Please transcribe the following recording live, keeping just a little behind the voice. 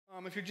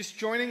If you're just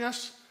joining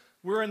us,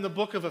 we're in the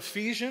book of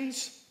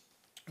Ephesians,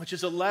 which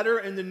is a letter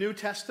in the New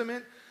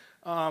Testament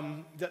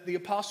that the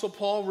Apostle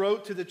Paul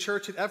wrote to the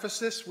church at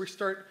Ephesus.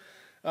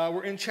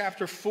 We're in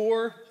chapter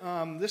 4.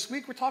 This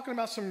week we're talking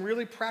about some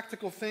really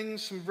practical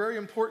things, some very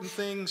important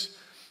things.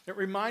 It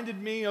reminded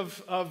me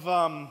of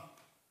a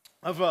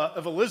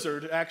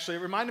lizard, actually.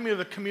 It reminded me of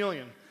a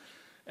chameleon.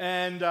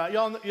 And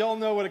y'all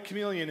know what a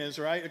chameleon is,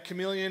 right? A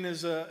chameleon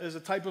is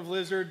a type of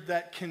lizard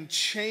that can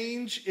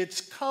change its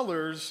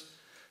colors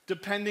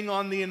depending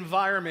on the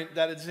environment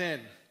that it's in.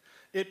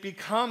 It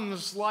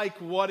becomes like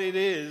what it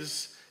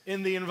is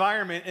in the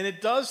environment, and it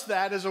does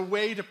that as a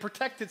way to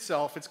protect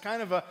itself. It's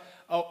kind of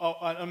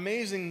an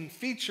amazing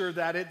feature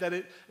that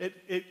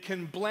it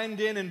can blend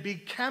in and be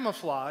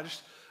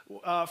camouflaged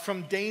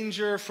from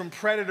danger, from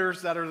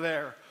predators that are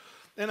there.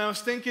 And I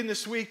was thinking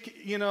this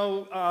week,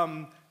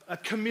 a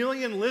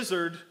chameleon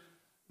lizard,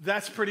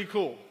 that's pretty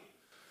cool.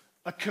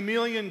 A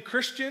chameleon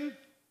Christian,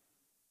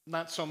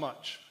 not so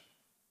much.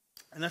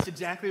 And that's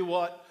exactly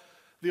what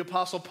the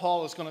Apostle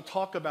Paul is going to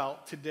talk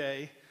about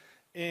today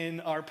in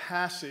our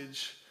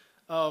passage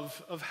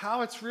of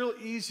how it's real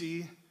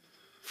easy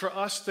for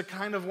us to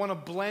kind of want to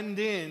blend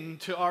in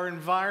to our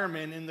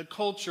environment and the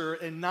culture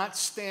and not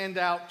stand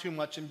out too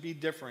much and be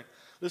different.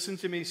 Listen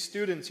to me,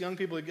 students, young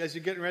people, as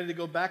you're getting ready to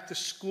go back to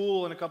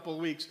school in a couple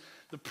of weeks,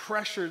 the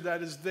pressure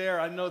that is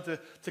there, I know,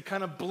 to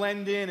kind of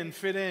blend in and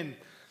fit in.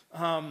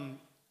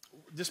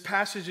 This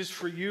passage is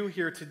for you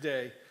here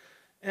today.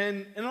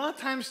 And a lot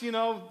of times,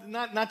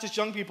 not just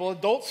young people,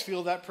 adults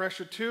feel that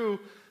pressure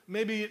too.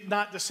 Maybe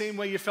not the same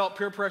way you felt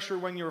peer pressure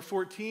when you were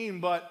 14,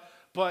 but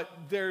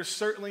there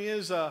certainly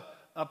is a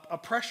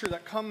pressure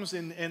that comes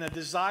in a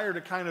desire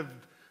to kind of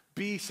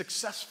be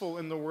successful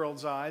in the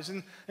world's eyes.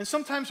 And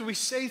sometimes we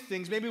say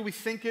things, maybe we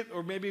think it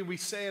or maybe we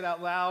say it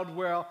out loud,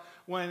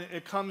 when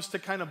it comes to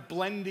kind of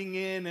blending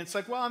in, it's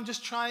like, well, I'm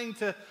trying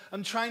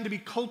to be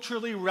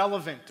culturally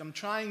relevant. I'm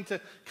trying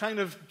to kind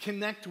of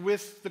connect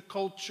with the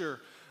culture.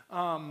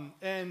 And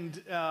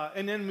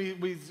then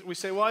we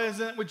say, well,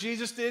 isn't that what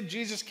Jesus did?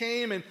 Jesus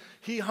came and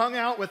he hung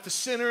out with the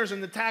sinners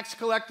and the tax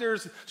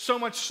collectors, so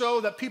much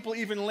so that people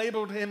even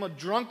labeled him a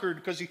drunkard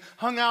because he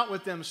hung out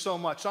with them so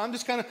much. So I'm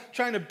just kind of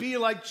trying to be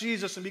like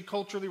Jesus and be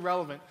culturally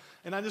relevant.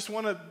 And I just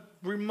want to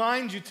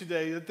remind you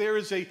today that there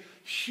is a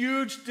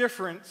huge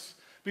difference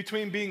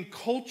between being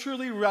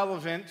culturally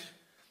relevant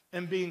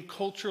and being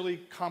culturally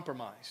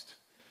compromised.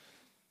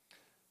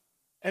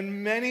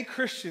 And many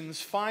Christians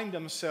find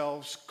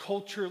themselves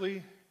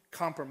culturally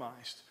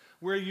compromised,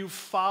 where you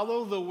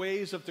follow the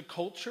ways of the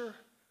culture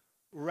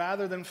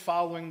rather than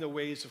following the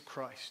ways of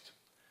Christ.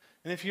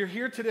 And if you're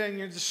here today and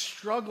you're just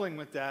struggling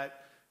with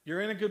that,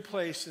 you're in a good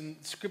place, and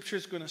Scripture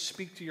is going to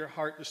speak to your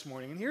heart this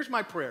morning. And here's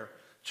my prayer,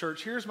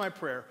 church, here's my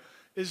prayer,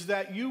 is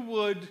that you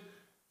would,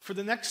 for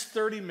the next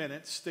 30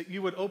 minutes, that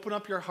you would open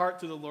up your heart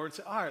to the Lord and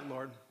say, all right,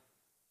 Lord,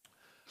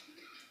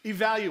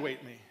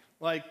 evaluate me.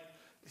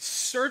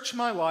 Search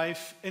my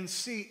life and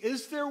see,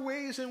 is there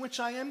ways in which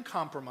I am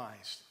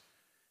compromised?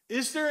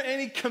 Is there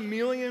any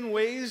chameleon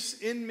ways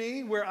in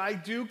me where I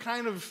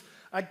kind of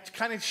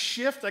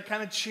shift, I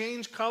kind of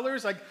change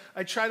colors,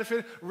 I try to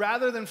fit,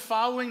 rather than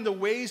following the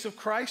ways of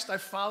Christ, I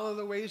follow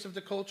the ways of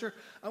the culture?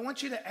 I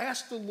want you to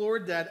ask the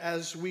Lord that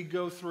as we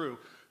go through.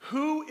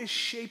 Who is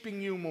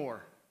shaping you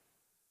more?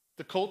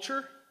 The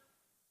culture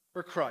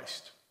or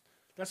Christ?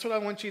 That's what I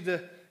want you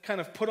to kind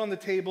of put on the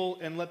table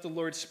and let the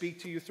Lord speak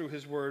to you through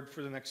his word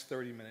for the next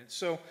 30 minutes.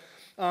 So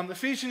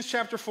Ephesians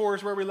chapter 4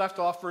 is where we left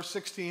off, verse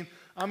 16.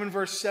 I'm in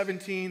verse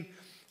 17.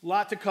 A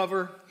lot to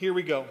cover. Here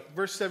we go.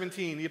 Verse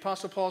 17, the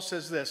Apostle Paul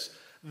says this,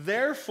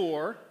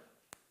 "Therefore,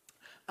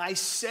 I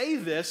say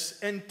this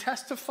and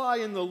testify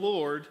in the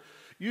Lord,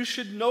 you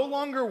should no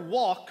longer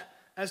walk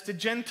as the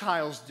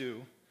Gentiles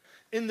do,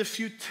 in the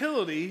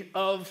futility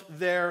of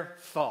their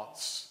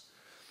thoughts."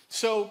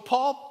 So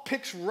Paul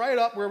picks right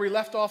up where we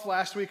left off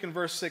last week in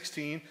verse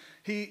 16.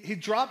 He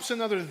drops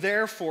another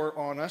therefore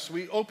on us.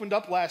 We opened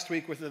up last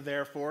week with a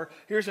therefore.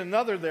 Here's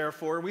another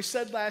therefore. We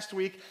said last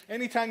week,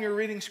 anytime you're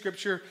reading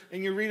Scripture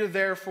and you read a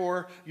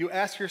therefore, you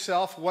ask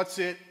yourself, what's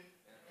it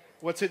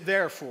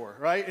there for,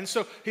 right? And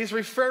so he's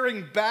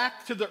referring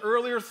back to the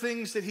earlier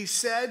things that he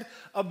said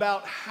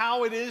about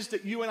how it is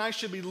that you and I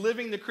should be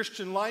living the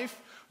Christian life.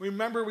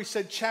 Remember, we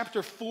said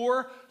chapter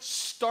 4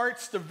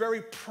 starts the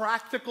very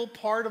practical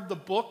part of the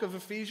book of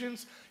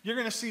Ephesians. You're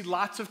going to see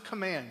lots of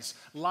commands,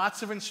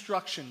 lots of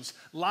instructions,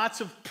 lots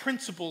of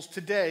principles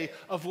today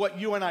of what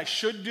you and I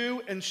should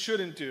do and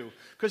shouldn't do.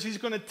 Because he's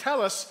going to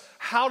tell us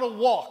how to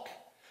walk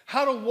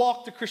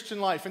the Christian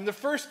life. And the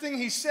first thing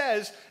he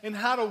says in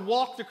how to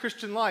walk the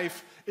Christian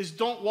life is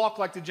don't walk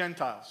like the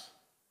Gentiles.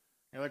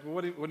 You're like, well,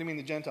 what do you mean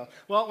the Gentiles?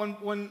 Well,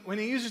 when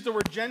he uses the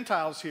word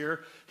Gentiles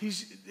here,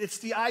 it's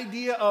the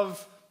idea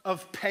of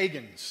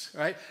pagans,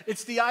 right?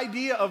 It's the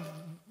idea of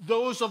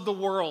those of the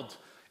world.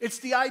 It's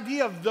the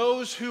idea of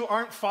those who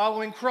aren't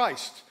following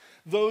Christ,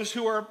 those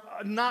who are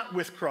not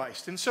with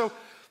Christ. And so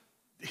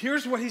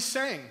here's what he's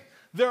saying.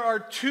 There are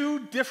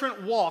two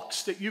different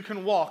walks that you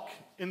can walk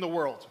in the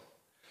world.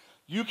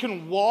 You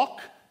can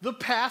walk the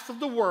path of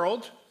the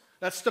world.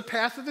 That's the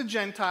path of the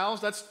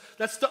Gentiles.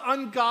 That's the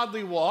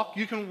ungodly walk.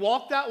 You can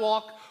walk that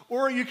walk,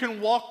 or you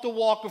can walk the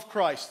walk of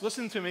Christ.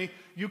 Listen to me.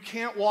 You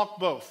can't walk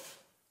both.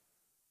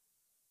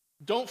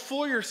 Don't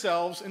fool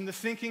yourselves into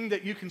thinking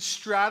that you can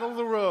straddle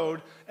the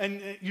road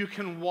and you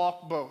can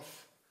walk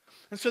both.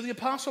 And so the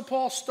Apostle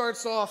Paul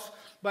starts off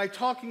by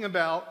talking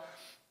about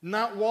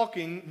not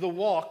walking the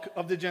walk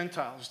of the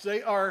Gentiles.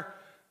 They are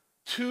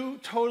two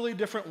totally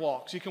different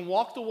walks. You can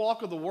walk the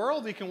walk of the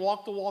world, you can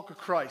walk the walk of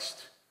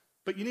Christ.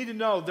 But you need to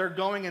know they're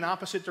going in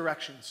opposite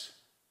directions.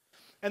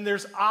 And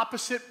there's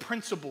opposite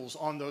principles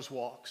on those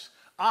walks,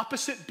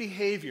 opposite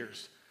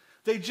behaviors.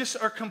 They just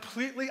are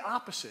completely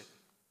opposite.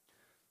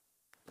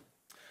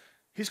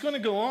 He's going to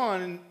go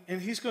on,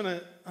 and he's going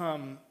to,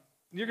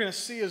 you're going to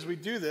see as we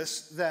do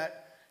this,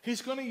 that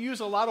he's going to use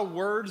a lot of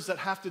words that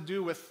have to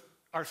do with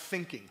our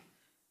thinking,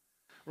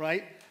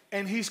 right?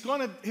 And he's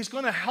going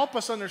to help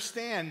us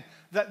understand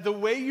that the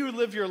way you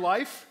live your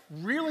life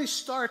really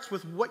starts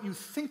with what you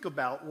think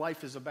about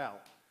life is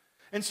about.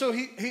 And so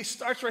he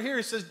starts right here.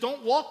 He says,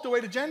 don't walk the way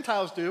the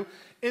Gentiles do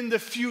in the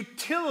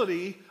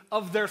futility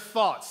of their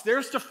thoughts.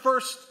 There's the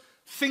first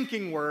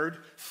thinking word,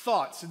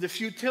 thoughts, the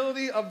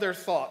futility of their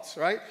thoughts,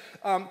 right?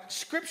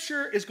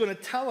 Scripture is going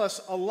to tell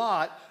us a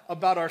lot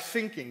about our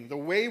thinking, the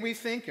way we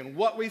think and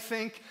what we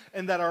think,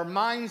 and that our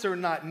minds are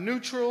not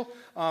neutral.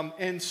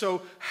 And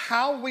so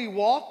how we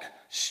walk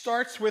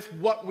starts with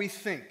what we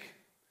think.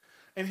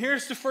 And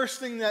here's the first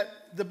thing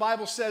that the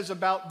Bible says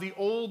about the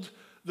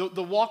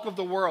walk of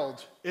the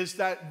world, is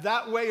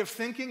that way of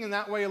thinking and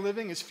that way of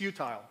living is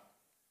futile.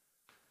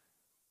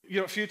 You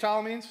know what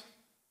futile means?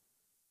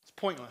 It's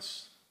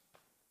pointless.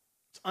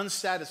 It's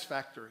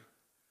unsatisfactory.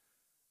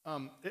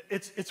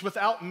 It's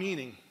without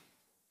meaning.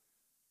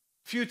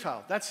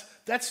 Futile.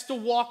 That's the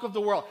walk of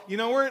the world. You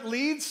know where it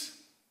leads?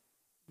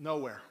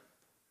 Nowhere.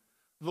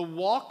 The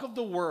walk of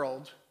the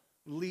world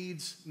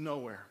leads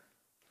nowhere.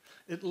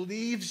 It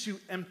leaves you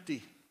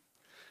empty.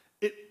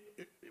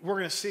 We're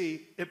going to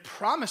see, it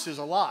promises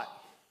a lot,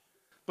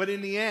 but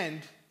in the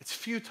end, it's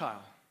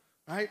futile,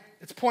 right?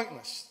 It's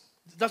pointless.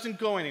 It doesn't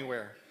go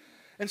anywhere.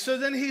 And so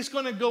then he's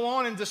going to go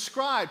on and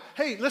describe,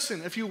 hey,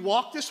 listen, if you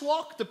walk this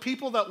walk, the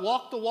people that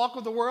walk the walk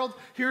of the world,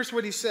 here's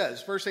what he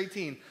says, verse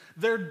 18.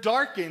 They're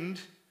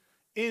darkened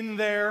in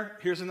their,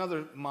 here's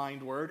another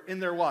mind word, in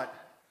their what?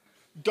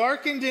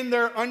 Darkened in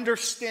their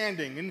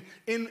understanding.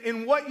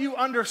 In what you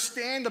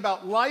understand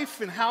about life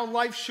and how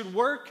life should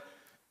work,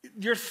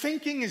 your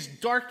thinking is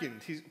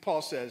darkened,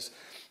 Paul says.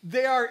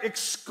 They are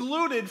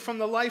excluded from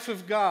the life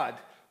of God.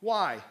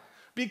 Why?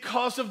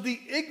 Because of the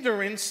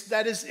ignorance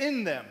that is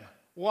in them.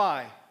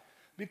 Why?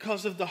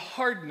 Because of the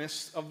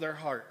hardness of their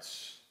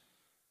hearts.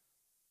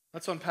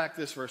 Let's unpack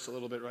this verse a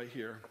little bit right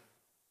here.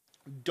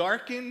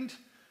 Darkened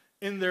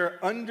in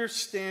their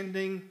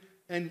understanding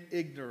and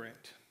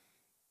ignorant.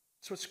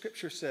 That's what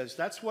Scripture says.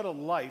 That's what a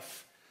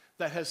life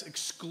that has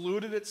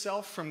excluded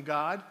itself from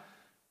God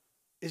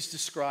is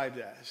described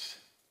as.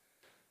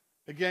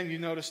 Again, you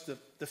notice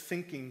the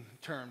thinking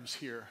terms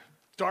here.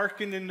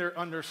 Darkened in their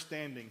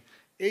understanding.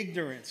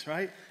 Ignorance,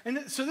 right?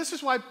 And so this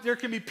is why there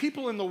can be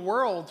people in the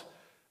world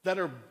that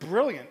are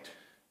brilliant,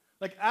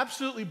 like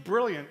absolutely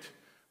brilliant,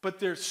 but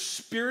they're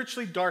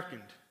spiritually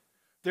darkened.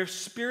 They're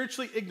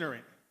spiritually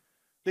ignorant.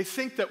 They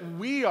think that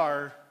we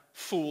are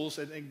fools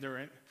and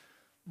ignorant,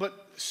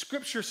 but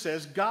Scripture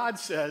says, God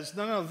says,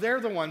 no, they're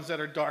the ones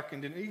that are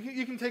darkened. And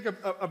you can take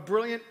a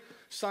brilliant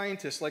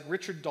scientist like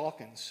Richard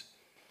Dawkins,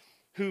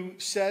 who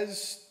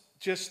says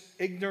just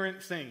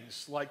ignorant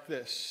things like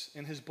this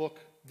in his book,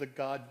 The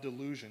God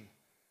Delusion.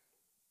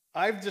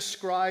 I've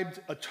described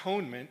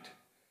atonement,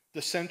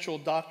 the central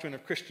doctrine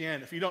of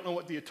Christianity. If you don't know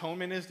what the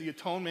atonement is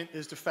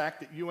the fact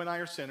that you and I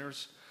are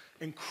sinners,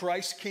 and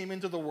Christ came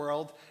into the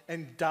world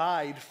and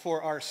died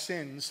for our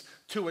sins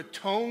to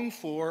atone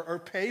for or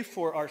pay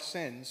for our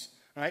sins,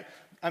 right?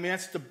 I mean,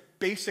 that's the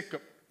basic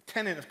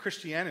tenet of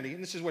Christianity,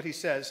 and this is what he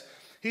says.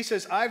 He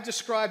says, I've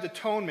described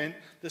atonement,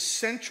 the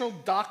central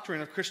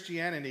doctrine of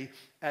Christianity,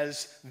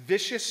 as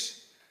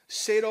vicious,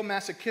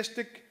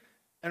 sadomasochistic,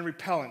 and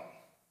repellent.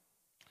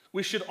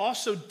 We should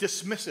also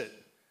dismiss it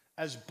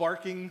as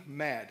barking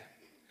mad.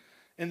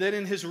 And then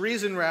in his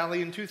Reason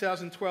rally in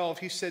 2012,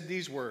 he said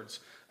these words,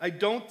 I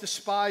don't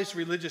despise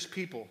religious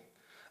people.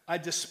 I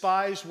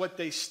despise what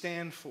they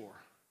stand for.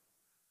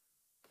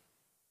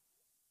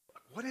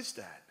 What is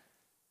that?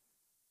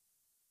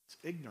 It's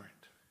ignorant.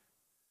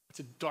 It's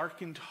a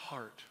darkened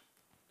heart.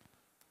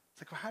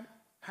 It's like, well,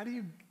 how do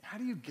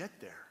you get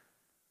there?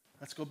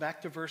 Let's go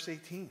back to verse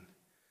 18.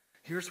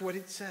 Here's what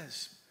it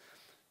says.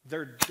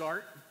 They're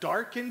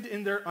darkened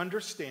in their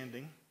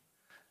understanding,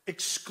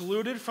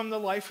 excluded from the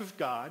life of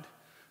God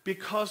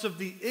because of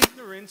the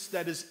ignorance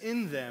that is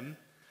in them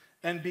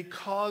and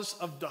because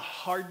of the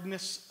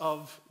hardness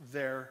of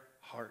their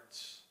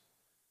hearts.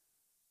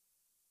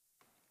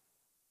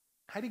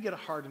 How do you get a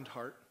hardened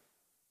heart?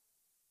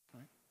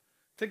 Right?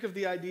 Think of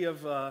the idea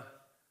of a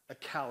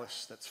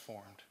callus that's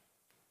formed.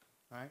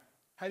 Right?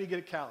 How do you get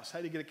a callus? How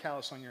do you get a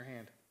callus on your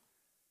hand?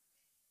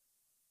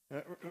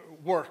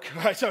 Work,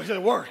 right? So I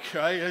said work,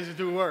 right? You have to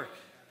do work,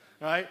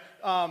 right?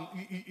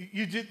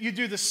 You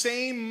do the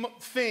same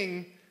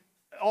thing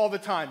all the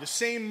time, the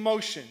same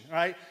motion,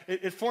 right?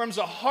 It forms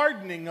a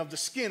hardening of the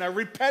skin, a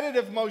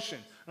repetitive motion,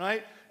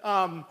 right?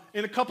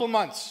 In a couple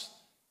months,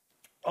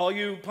 all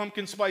you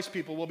pumpkin spice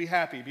people will be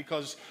happy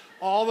because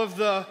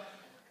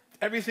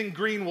everything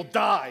green will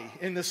die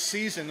in the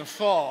season of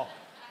fall.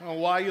 I don't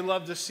know why you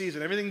love this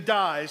season. Everything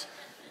dies,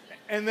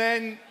 and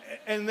then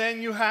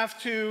you have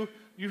to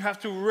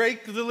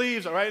rake the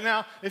leaves. Right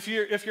now, if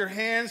your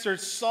hands are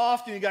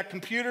soft and you got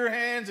computer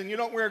hands and you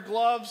don't wear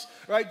gloves,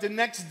 right? The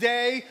next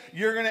day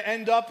you're going to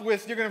end up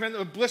with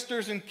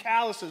blisters and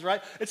calluses,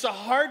 right? It's a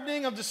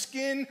hardening of the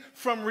skin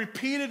from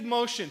repeated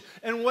motion.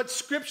 And what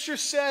Scripture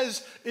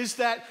says is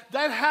that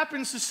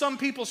happens to some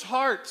people's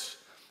hearts.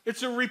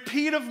 It's a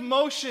repeated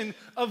motion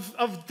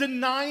of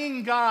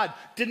denying God,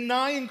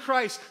 denying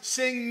Christ,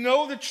 saying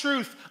no to the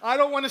truth. I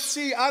don't want to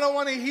see, I don't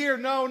want to hear,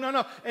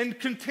 no. And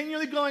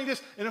continually going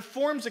this, and it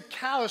forms a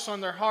callus on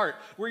their heart,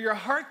 where your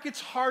heart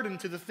gets hardened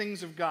to the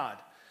things of God.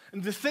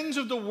 And the things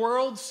of the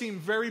world seem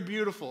very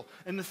beautiful,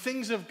 and the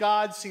things of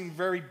God seem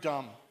very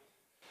dumb.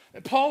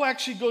 And Paul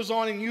actually goes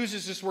on and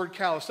uses this word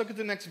callous. Look at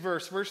the next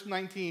verse, verse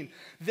 19.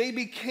 They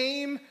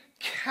became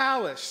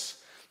callous,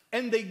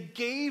 and they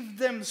gave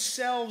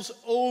themselves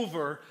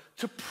over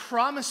to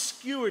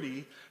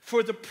promiscuity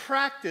for the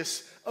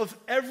practice of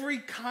every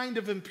kind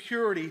of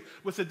impurity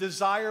with a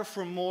desire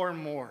for more and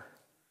more.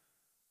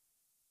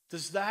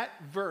 Does that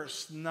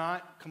verse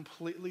not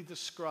completely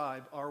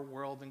describe our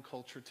world and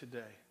culture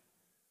today?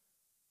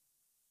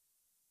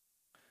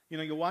 You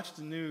know, you watch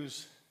the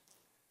news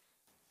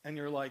and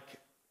you're like,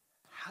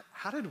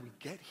 how did we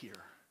get here?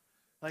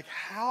 Like,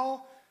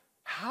 how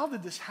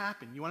did this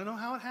happen? You want to know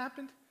how it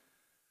happened?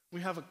 We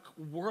have a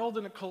world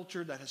and a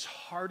culture that has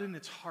hardened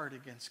its heart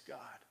against God.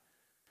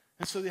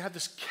 And so they have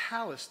this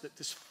callus that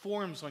this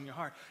forms on your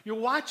heart. You're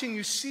watching,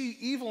 you see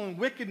evil and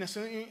wickedness,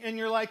 and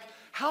you're like,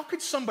 how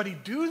could somebody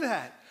do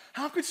that?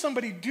 How could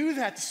somebody do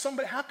that to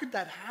somebody? How could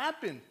that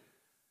happen?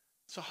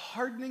 It's a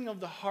hardening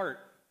of the heart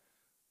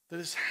that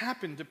has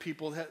happened to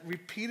people that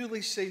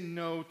repeatedly say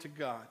no to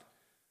God.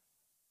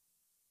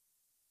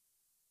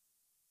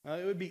 Now,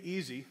 it would be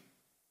easy,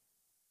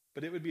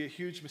 but it would be a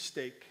huge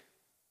mistake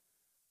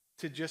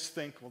to just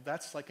think, well,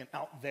 that's like an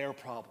out there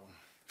problem.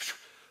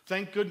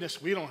 Thank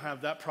goodness we don't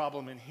have that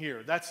problem in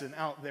here. That's an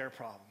out there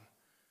problem.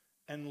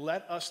 And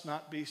let us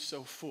not be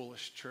so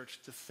foolish, church,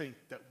 to think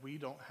that we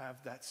don't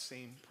have that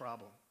same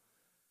problem.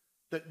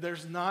 That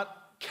there's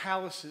not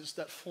calluses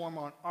that form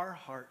on our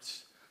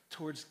hearts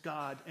towards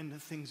God and the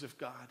things of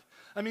God.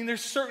 I mean,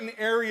 there's certain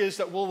areas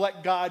that we'll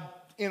let God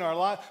in our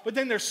life, but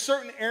then there's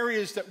certain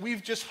areas that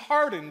we've just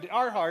hardened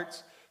our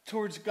hearts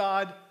towards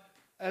God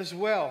as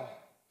well.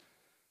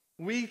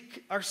 We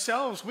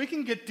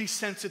can get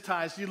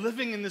desensitized. You're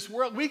living in this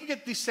world, we can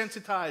get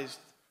desensitized.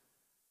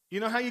 You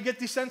know how you get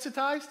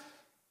desensitized?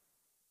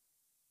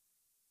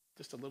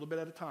 Just a little bit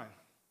at a time.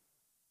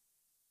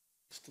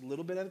 Just a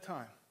little bit at a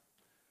time.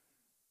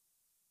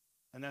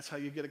 And that's how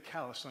you get a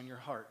callus on your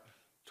heart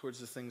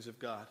towards the things of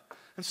God.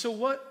 And so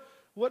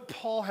what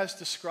Paul has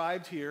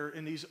described here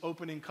in these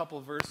opening couple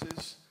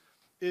verses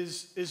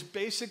is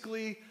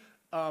basically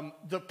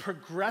the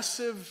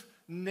progressive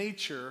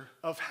nature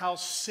of how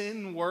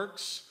sin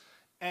works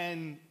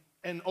and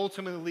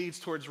ultimately leads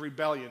towards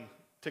rebellion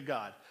to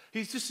God.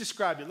 He's just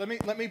described it.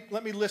 Let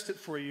me list it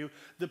for you.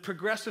 The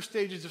progressive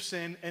stages of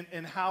sin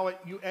and how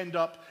you end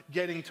up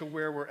getting to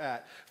where we're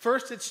at.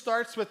 First, it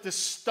starts with this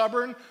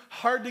stubborn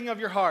hardening of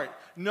your heart.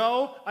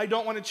 No, I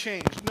don't want to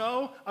change.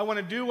 No, I want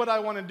to do what I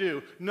want to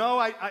do. No,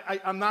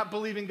 I'm not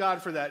believing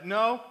God for that.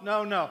 No.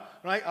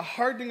 Right? A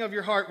hardening of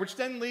your heart, which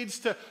then leads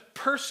to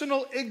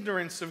personal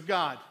ignorance of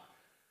God.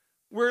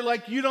 Where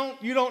like you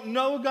don't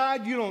know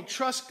God, you don't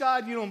trust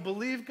God, you don't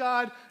believe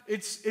God.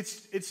 It's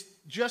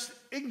just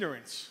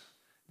ignorance.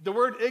 The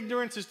word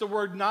ignorance is the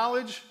word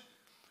knowledge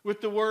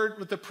with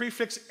the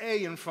prefix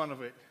a in front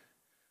of it,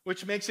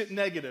 which makes it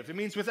negative. It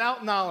means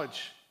without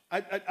knowledge.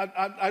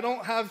 I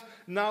don't have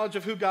knowledge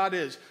of who God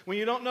is. When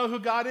you don't know who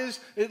God is,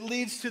 it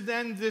leads to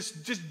then this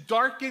just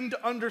darkened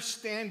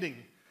understanding.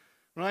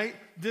 Right?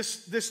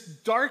 This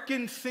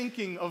darkened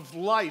thinking of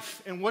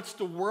life and what's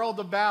the world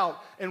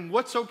about and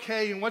what's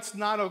okay and what's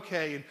not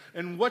okay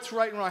and what's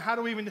right and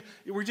wrong.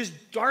 We're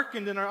just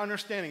darkened in our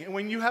understanding. And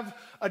when you have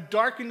a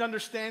darkened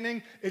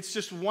understanding, it's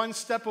just one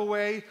step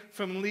away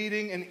from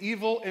leading an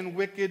evil and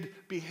wicked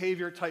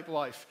behavior type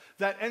life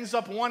that ends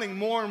up wanting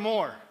more and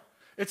more.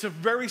 It's a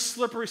very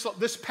slippery slope.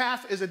 This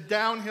path is a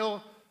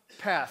downhill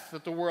path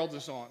that the world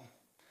is on.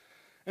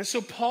 And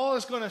so Paul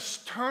is going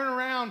to turn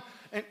around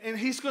and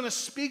he's going to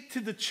speak to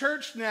the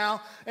church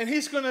now, and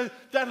he's going to,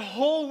 that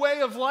whole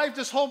way of life,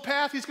 this whole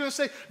path, he's going to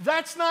say,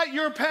 that's not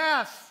your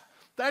path.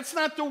 That's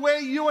not the way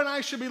you and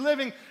I should be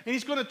living. And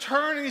he's going to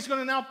turn and he's going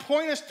to now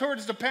point us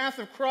towards the path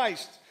of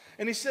Christ.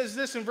 And he says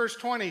this in verse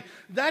 20,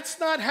 that's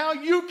not how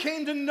you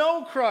came to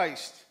know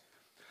Christ.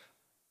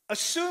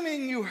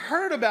 Assuming you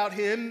heard about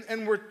him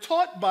and were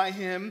taught by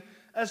him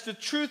as the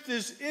truth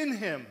is in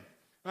him.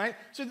 right?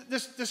 So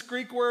this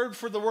Greek word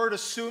for the word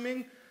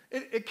assuming,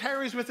 it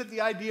carries with it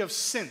the idea of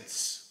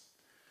since.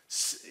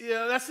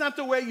 That's not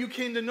the way you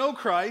came to know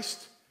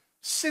Christ.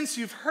 Since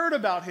you've heard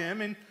about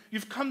him and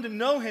you've come to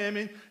know him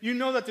and you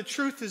know that the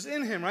truth is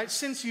in him, right?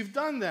 Since you've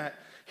done that,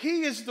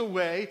 he is the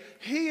way,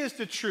 he is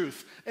the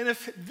truth. And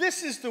if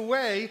this is the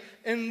way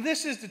and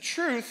this is the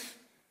truth,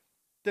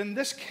 then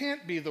this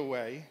can't be the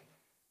way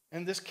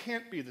and this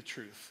can't be the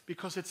truth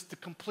because it's the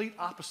complete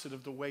opposite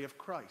of the way of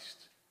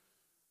Christ.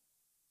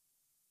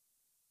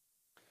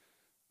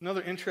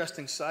 Another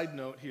interesting side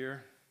note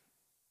here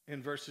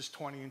in verses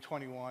 20 and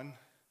 21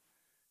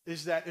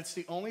 is that it's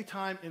the only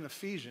time in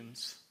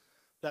Ephesians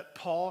that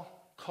Paul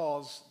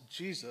calls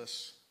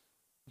Jesus,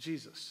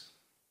 Jesus.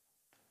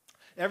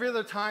 Every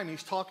other time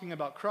he's talking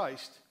about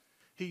Christ,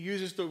 he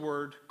uses the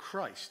word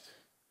Christ,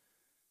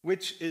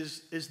 which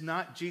is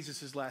not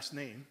Jesus' last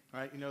name,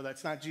 right? You know,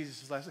 that's not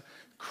Jesus' last name.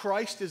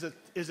 Christ is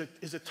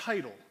a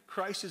title.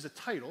 Christ is a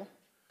title.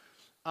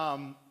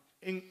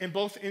 In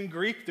both in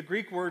Greek, the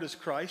Greek word is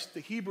Christ. The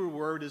Hebrew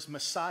word is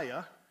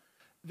Messiah.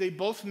 They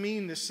both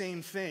mean the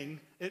same thing.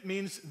 It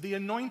means the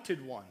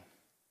anointed one,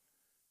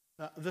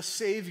 the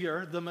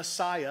Savior, the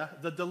Messiah,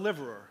 the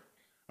deliverer,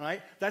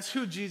 right? That's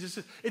who Jesus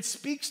is. It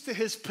speaks to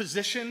his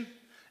position.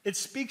 It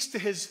speaks to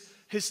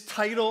his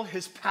title,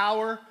 his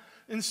power.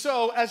 And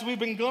so, as we've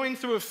been going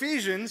through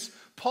Ephesians,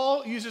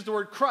 Paul uses the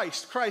word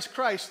Christ, Christ,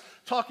 Christ,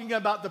 talking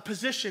about the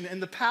position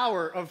and the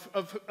power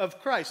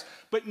of Christ.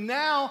 But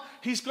now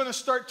he's going to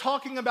start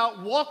talking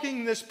about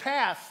walking this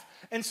path.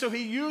 And so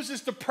he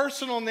uses the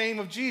personal name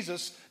of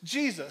Jesus,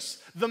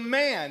 Jesus, the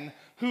man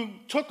who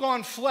took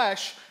on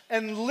flesh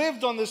and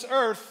lived on this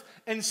earth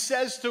and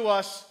says to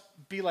us,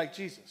 be like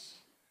Jesus.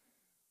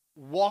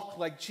 Walk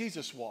like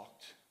Jesus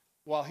walked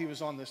while he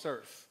was on this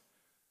earth.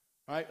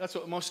 Right? That's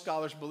what most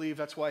scholars believe.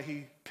 That's why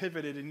he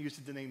pivoted and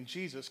used the name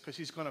Jesus, because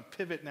he's going to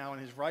pivot now in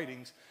his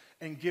writings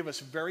and give us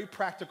very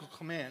practical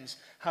commands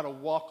how to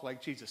walk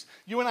like Jesus.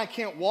 You and I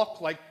can't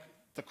walk like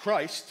the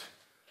Christ.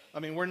 I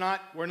mean, we're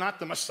not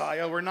the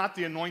Messiah. We're not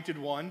the anointed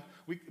one.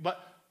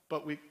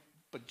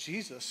 But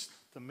Jesus,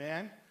 the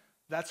man,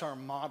 that's our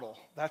model.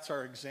 That's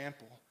our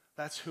example.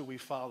 That's who we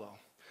follow.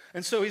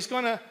 And so he's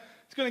going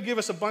to give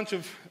us a bunch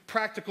of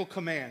practical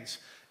commands.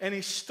 And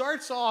he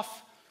starts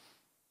off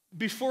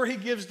before he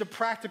gives the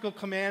practical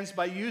commands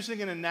by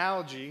using an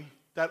analogy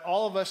that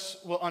all of us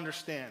will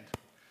understand.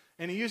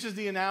 And he uses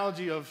the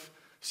analogy of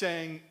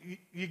saying,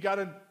 you got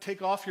to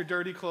take off your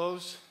dirty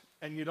clothes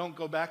and you don't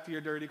go back to your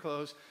dirty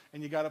clothes,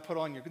 and you got to put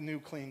on your new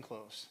clean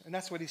clothes. And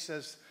that's what he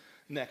says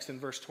next in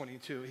verse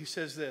 22. He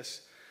says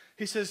this.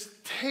 He says,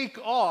 take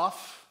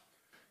off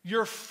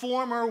your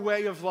former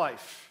way of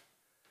life.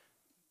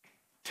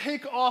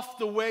 Take off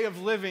the way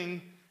of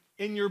living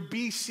in your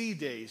BC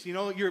days. You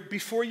know,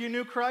 before you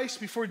knew Christ,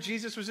 before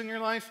Jesus was in your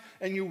life,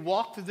 and you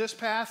walked this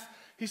path.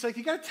 He's like,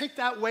 you got to take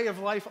that way of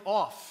life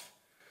off.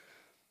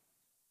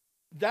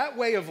 That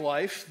way of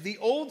life, the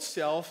old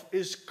self,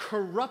 is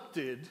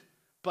corrupted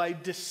by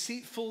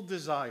deceitful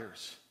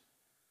desires.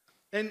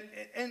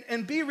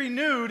 And be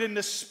renewed in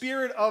the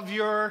spirit of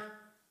your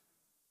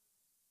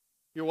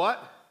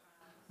what?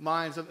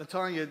 Minds. I'm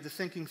telling you, the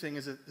thinking thing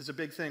is a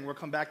big thing. We'll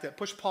come back to that.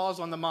 Push pause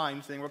on the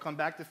mind thing. We'll come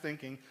back to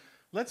thinking.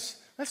 Let's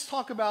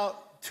talk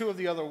about two of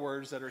the other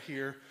words that are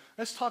here.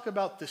 Let's talk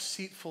about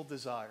deceitful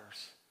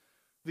desires.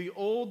 The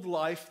old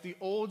life, the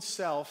old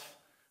self,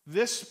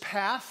 this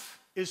path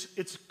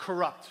it's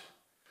corrupt.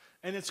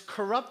 And it's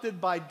corrupted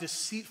by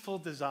deceitful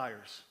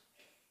desires.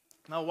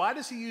 Now, why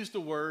does he use the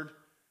word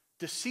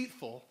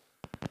deceitful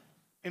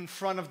in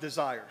front of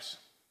desires?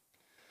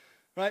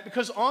 Right?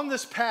 Because on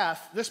this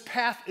path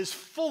is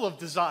full of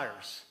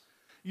desires.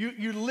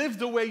 You live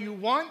the way you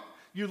want.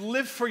 You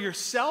live for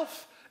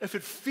yourself. If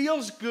it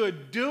feels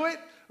good, do it,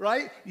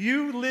 right?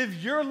 You live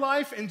your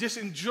life and just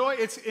enjoy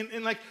it.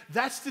 And like,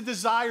 that's the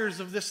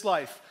desires of this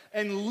life.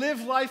 And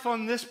live life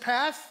on this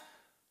path,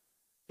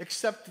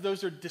 except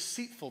those are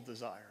deceitful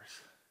desires.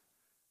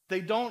 They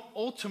don't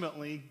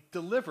ultimately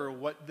deliver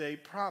what they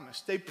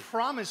promise. They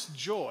promise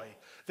joy.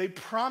 They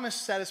promise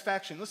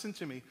satisfaction. Listen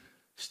to me.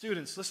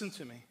 Students, listen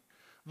to me.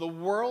 The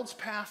world's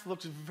path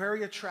looks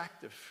very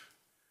attractive.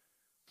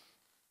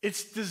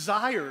 Its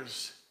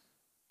desires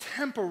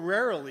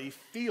temporarily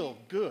feel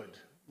good,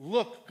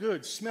 look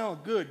good, smell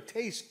good,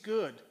 taste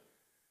good,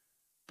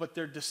 but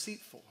they're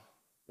deceitful.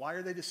 Why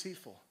are they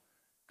deceitful?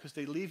 Because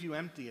they leave you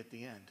empty at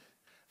the end.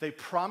 They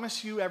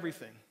promise you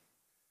everything,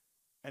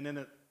 and then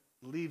it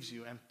leaves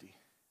you empty.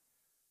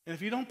 And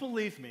if you don't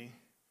believe me,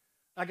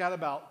 I got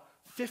about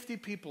 50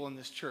 people in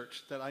this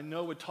church that I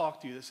know would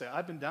talk to you that say,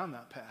 I've been down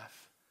that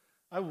path.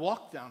 I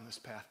walked down this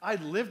path. I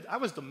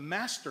was the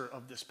master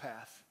of this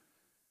path,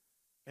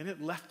 and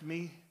it left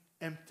me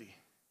empty.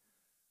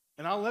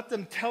 And I'll let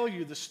them tell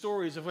you the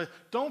stories of it.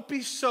 Don't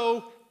be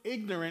so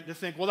ignorant to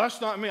think, well, that's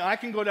not me. I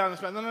can go down this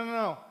path.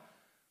 No.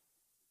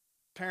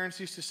 Parents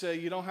used to say,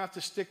 you don't have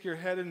to stick your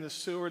head in the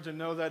sewer to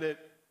know that it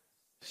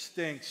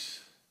stinks.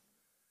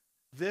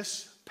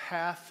 This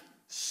path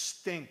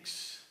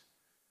stinks.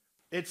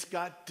 It's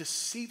got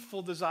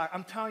deceitful desire.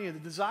 I'm telling you, the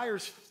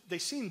desires, they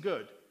seem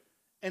good.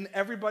 And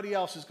everybody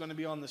else is going to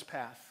be on this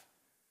path.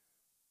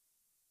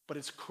 But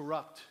it's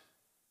corrupt.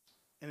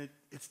 And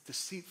it's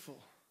deceitful.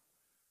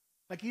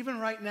 Like even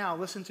right now,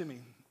 listen to me.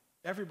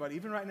 Everybody,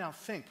 even right now,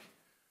 think.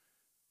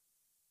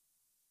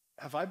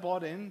 Have I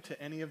bought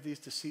into any of these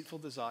deceitful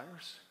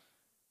desires?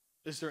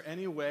 Is there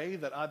any way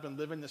that I've been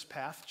living this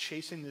path,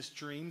 chasing this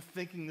dream,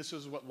 thinking this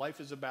is what life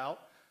is about?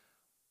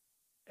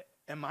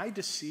 Am I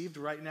deceived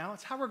right now?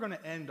 It's how we're going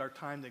to end our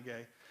time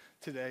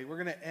today. We're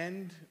going to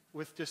end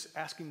with just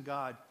asking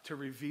God to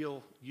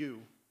reveal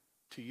you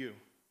to you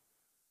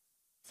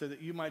so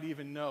that you might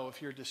even know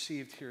if you're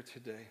deceived here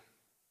today.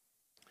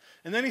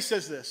 And then he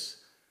says this,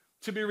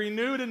 to be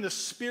renewed in the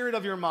spirit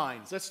of your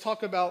minds. Let's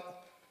talk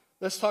about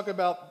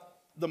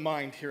the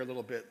mind here a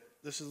little bit.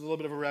 This is a little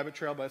bit of a rabbit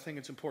trail, but I think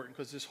it's important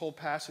because this whole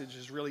passage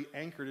is really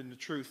anchored in the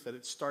truth that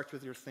it starts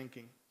with your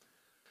thinking.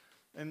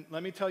 And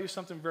let me tell you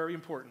something very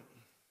important.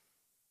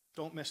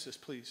 Don't miss this,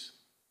 please.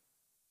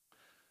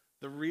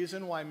 The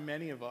reason why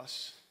many of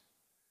us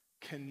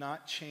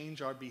cannot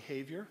change our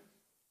behavior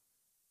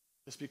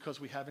is because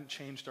we haven't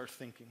changed our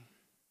thinking.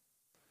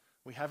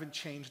 We haven't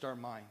changed our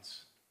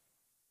minds.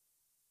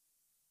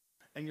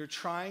 And you're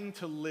trying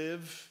to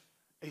live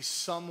a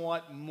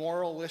somewhat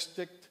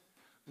moralistic,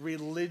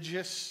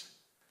 religious,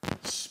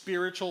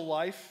 spiritual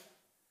life,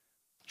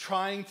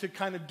 trying to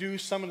kind of do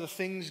some of the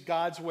things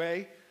God's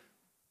way,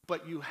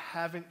 but you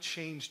haven't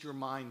changed your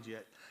mind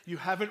yet. You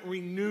haven't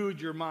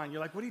renewed your mind.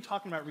 You're like, what are you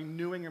talking about,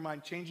 renewing your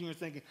mind, changing your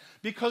thinking?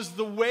 Because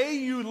the way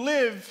you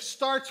live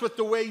starts with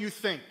the way you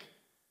think.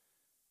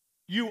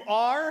 You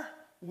are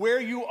where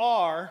you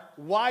are,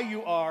 why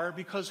you are,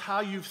 because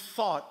how you've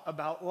thought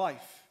about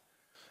life.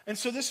 And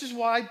so this is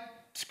why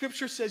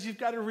Scripture says you've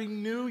got to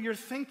renew your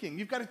thinking.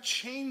 You've got to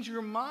change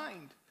your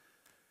mind.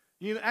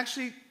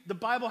 Actually, the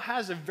Bible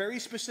has a very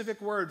specific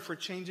word for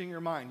changing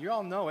your mind. You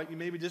all know it. You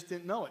maybe just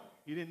didn't know it.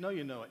 You didn't know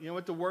you know it. You know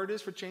what the word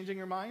is for changing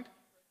your mind?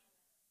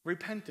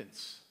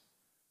 Repentance.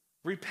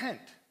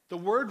 Repent. The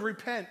word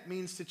repent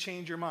means to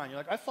change your mind. You're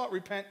like, I thought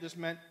repent just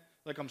meant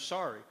like I'm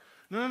sorry.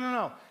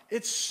 No.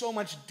 It's so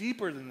much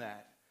deeper than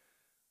that.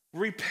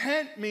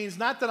 Repent means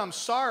not that I'm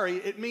sorry.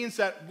 It means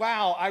that,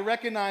 wow, I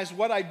recognize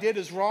what I did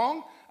is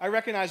wrong. I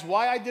recognize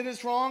why I did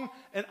it wrong.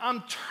 And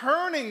I'm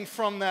turning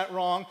from that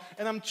wrong.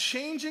 And I'm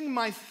changing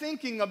my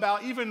thinking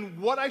about even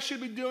what I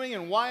should be doing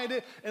and why I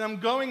did. And I'm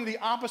going the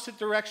opposite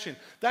direction.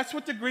 That's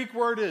what the Greek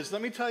word is.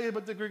 Let me tell you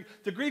about the Greek.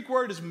 The Greek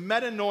word is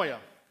metanoia.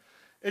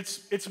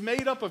 It's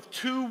made up of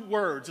two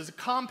words. It's a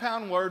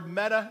compound word,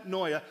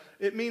 metanoia.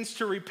 It means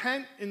to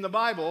repent in the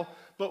Bible.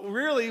 But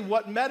really,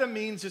 what meta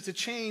means is to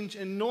change,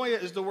 and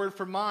noia is the word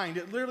for mind.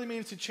 It literally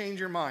means to change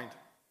your mind.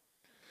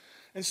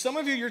 And some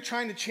of you, you're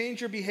trying to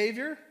change your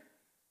behavior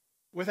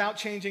without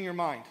changing your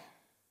mind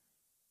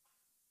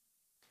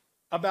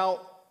about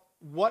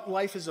what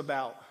life is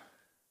about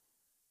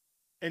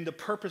and the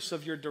purpose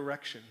of your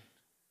direction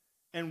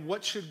and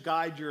what should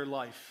guide your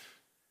life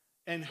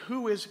and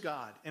who is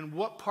God and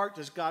what part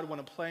does God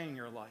want to play in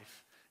your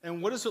life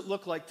and what does it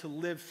look like to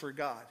live for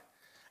God.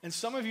 And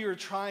some of you are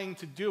trying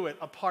to do it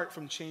apart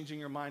from changing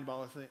your mind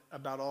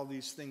about all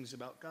these things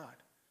about God.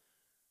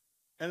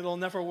 And it'll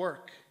never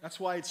work. That's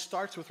why it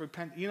starts with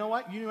repentance. You know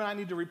what? You and I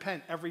need to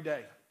repent every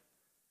day.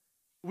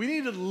 We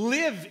need to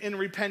live in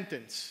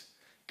repentance.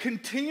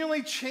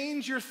 Continually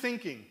change your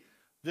thinking.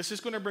 This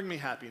is going to bring me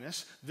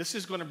happiness. This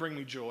is going to bring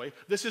me joy.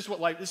 This is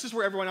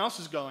where everyone else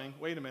is going.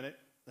 Wait a minute.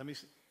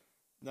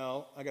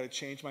 No, I got to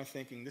change my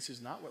thinking. This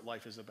is not what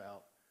life is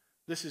about.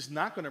 This is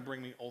not going to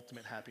bring me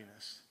ultimate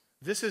happiness.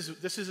 This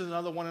is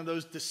another one of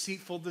those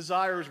deceitful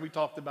desires we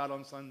talked about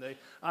on Sunday.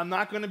 I'm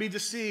not going to be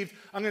deceived.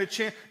 I'm going to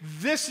change.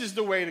 This is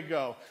the way to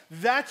go.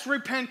 That's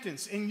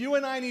repentance. And you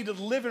and I need to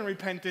live in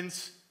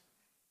repentance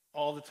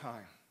all the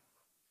time.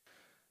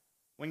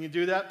 When you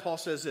do that, Paul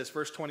says this,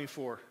 verse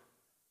 24.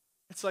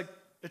 It's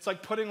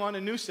like putting on a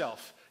new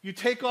self. You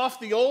take off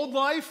the old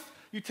life.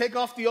 You take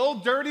off the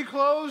old dirty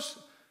clothes.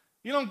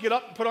 You don't get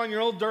up and put on your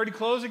old dirty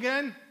clothes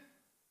again.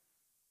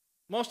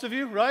 Most of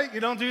you, right? You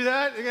don't do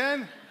that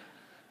again.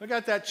 We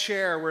got that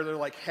chair where they're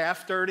like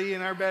half dirty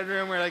in our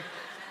bedroom. We're like,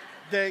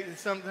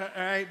 all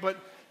right, but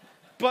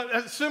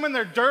assuming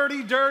they're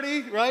dirty,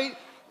 right?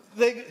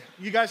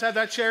 You guys have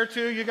that chair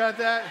too? You got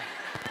that?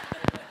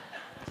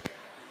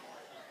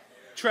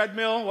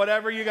 Treadmill,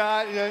 whatever you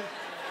got.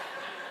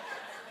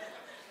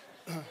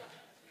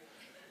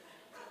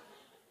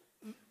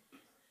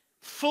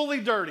 Fully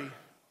dirty.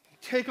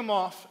 Take them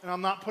off, and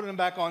I'm not putting them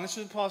back on. This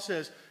is what Paul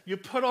says. You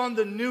put on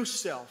the new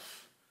self.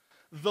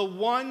 The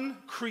one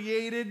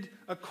created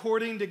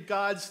according to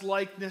God's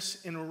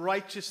likeness in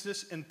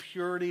righteousness and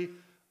purity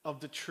of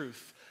the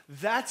truth.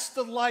 That's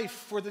the life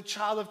for the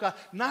child of God.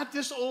 Not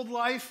this old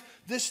life,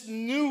 this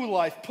new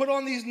life. Put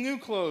on these new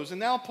clothes. And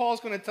now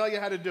Paul's going to tell you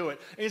how to do it.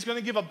 And he's going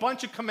to give a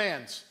bunch of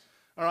commands.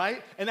 All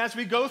right? And as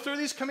we go through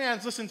these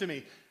commands, listen to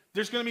me.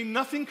 There's going to be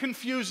nothing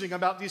confusing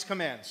about these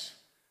commands.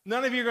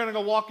 None of you are going to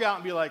go walk out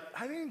and be like,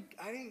 I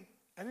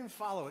didn't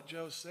follow what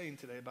Joe's saying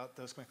today about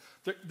those commands.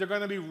 They're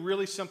going to be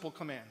really simple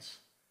commands.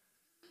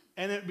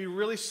 And it'd be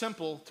really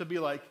simple to be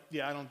like,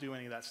 yeah, I don't do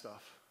any of that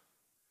stuff.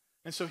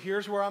 And so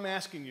here's where I'm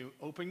asking you,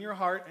 open your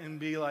heart and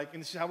be like,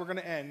 and this is how we're going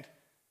to end.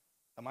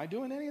 Am I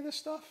doing any of this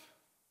stuff?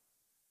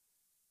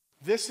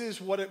 This is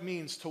what it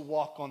means to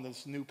walk on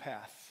this new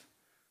path.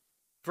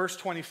 Verse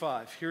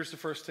 25, here's the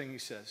first thing he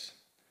says.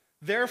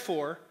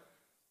 Therefore,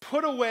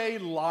 put away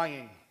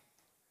lying.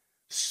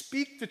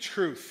 Speak the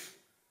truth,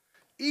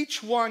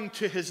 each one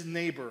to his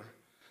neighbor,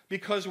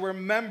 because we're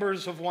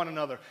members of one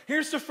another.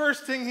 Here's the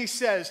first thing he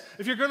says.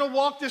 If you're going to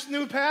walk this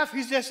new path,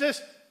 he just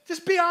says,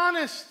 just be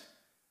honest.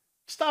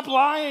 Stop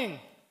lying.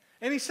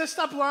 And he says,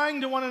 stop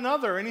lying to one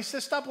another. And he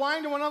says, stop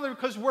lying to one another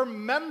because we're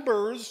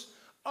members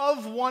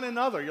of one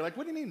another. You're like,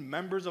 what do you mean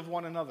members of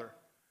one another?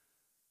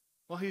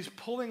 Well, he's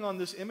pulling on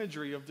this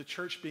imagery of the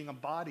church being a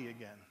body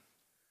again.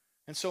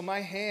 And so my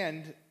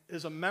hand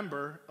is a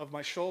member of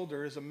my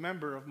shoulder, is a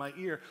member of my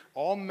ear,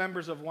 all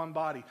members of one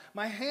body.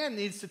 My hand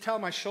needs to tell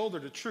my shoulder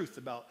the truth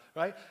about,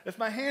 right? If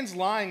my hand's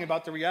lying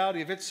about the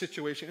reality of its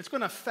situation, it's going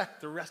to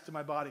affect the rest of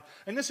my body.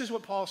 And this is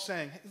what Paul's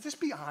saying.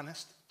 Just be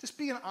honest. Just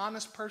be an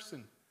honest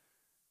person.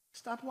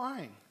 Stop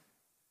lying.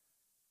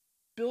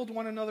 Build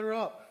one another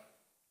up,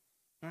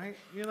 right?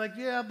 You're like,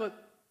 yeah,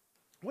 but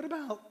what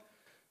about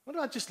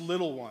just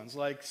little ones?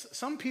 Like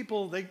some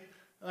people, they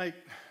like,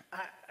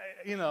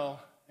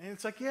 and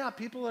it's like, yeah,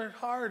 people are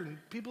hard and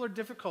people are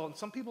difficult. And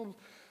some people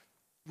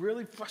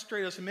really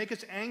frustrate us and make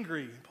us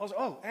angry. Paul's,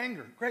 oh,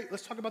 anger. Great.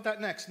 Let's talk about that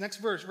next. Next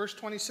verse, verse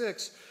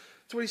 26.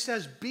 That's what he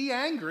says. Be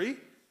angry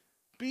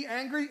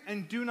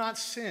and do not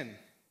sin.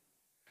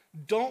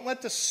 Don't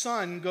let the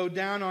sun go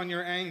down on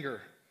your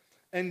anger,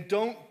 and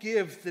don't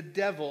give the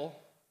devil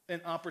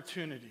an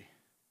opportunity.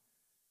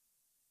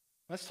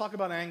 Let's talk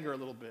about anger a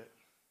little bit.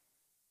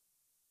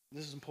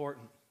 This is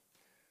important.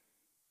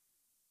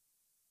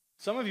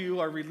 Some of you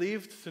are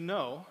relieved to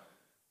know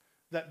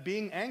that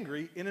being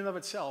angry in and of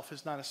itself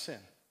is not a sin.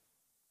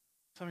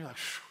 Some of you are like,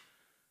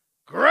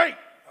 great,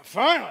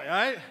 finally,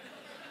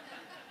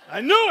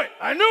 I knew it.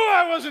 I knew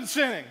I wasn't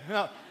sinning.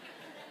 No.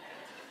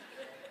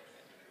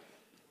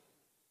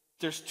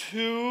 There's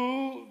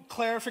two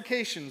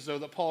clarifications, though,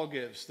 that Paul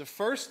gives. The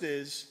first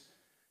is,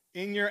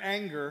 in your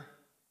anger,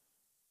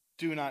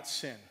 do not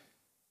sin.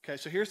 Okay,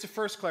 so here's the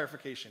first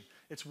clarification.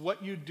 It's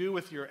what you do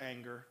with your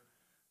anger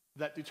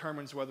that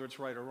determines whether it's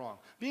right or wrong.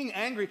 Being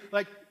angry,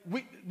 like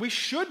we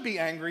should be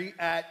angry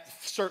at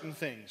certain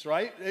things,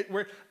 right?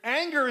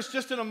 Anger is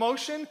just an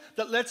emotion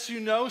that lets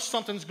you know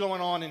something's going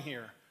on in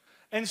here.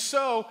 And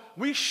so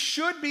we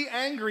should be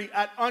angry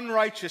at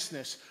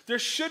unrighteousness.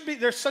 There's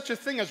such a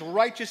thing as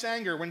righteous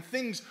anger. When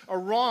things are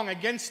wrong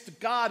against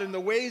God and the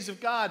ways of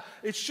God,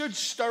 it should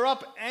stir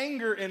up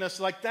anger in us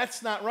like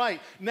that's not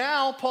right.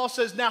 Now, Paul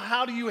says, now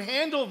how do you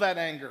handle that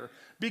anger?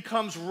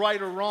 Becomes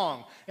right or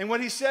wrong. And what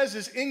he says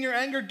is, in your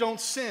anger, don't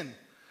sin.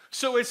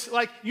 So it's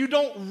like you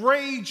don't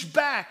rage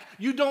back.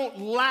 You don't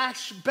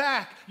lash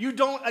back. You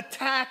don't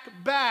attack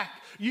back.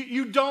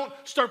 You don't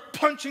start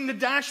punching the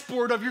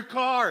dashboard of your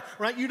car,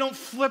 right? You don't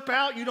flip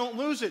out. You don't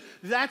lose it.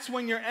 That's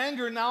when your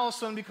anger now all of a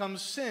sudden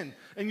becomes sin,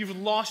 and you've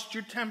lost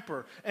your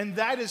temper. And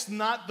that is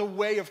not the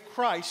way of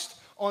Christ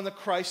on the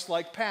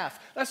Christ-like path.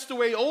 That's the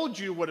way old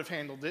Jew would have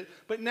handled it.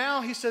 But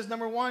now he says,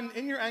 number one,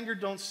 in your anger,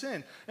 don't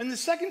sin. And the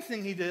second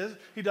thing he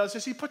does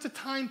is he puts a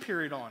time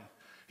period on.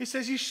 He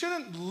says you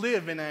shouldn't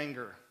live in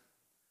anger.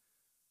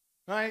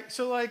 Right?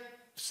 So like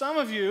some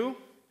of you,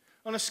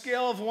 on a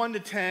scale of 1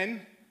 to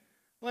 10,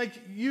 like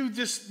you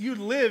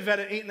live at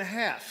an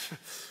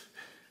 8.5.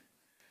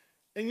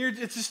 And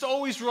it's just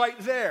always right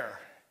there.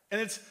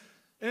 And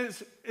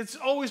it's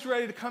always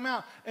ready to come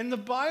out. And the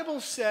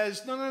Bible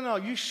says, no,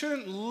 you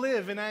shouldn't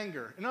live in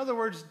anger. In other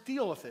words,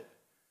 deal with it.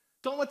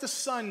 Don't let the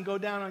sun go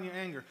down on your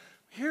anger.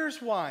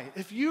 Here's why.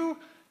 If you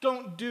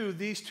don't do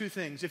these two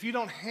things, if you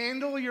don't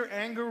handle your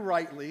anger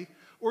rightly,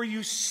 or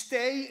you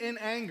stay in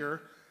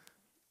anger,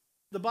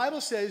 the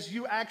Bible says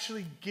you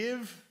actually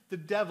give the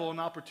devil an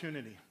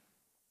opportunity.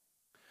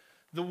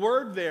 The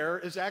word there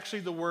is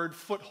actually the word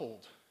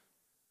foothold.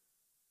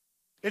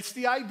 It's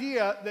the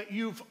idea that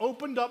you've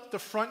opened up the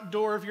front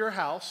door of your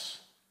house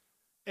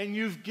and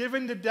you've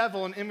given the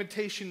devil an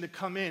invitation to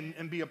come in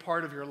and be a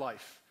part of your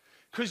life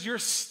because you're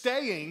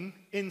staying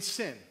in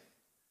sin.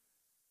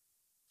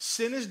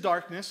 Sin is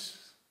darkness,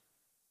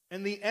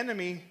 and the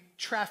enemy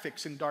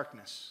traffics in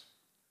darkness.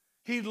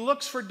 He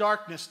looks for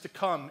darkness to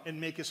come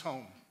and make his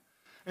home.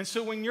 And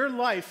so when your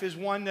life is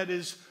one that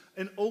is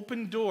an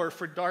open door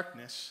for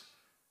darkness,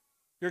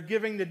 you're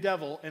giving the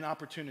devil an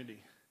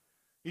opportunity.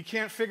 You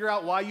can't figure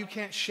out why you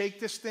can't shake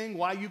this thing,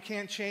 why you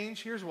can't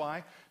change. Here's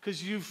why.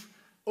 Because you've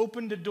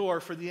opened the door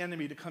for the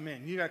enemy to come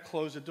in. You got to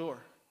close the door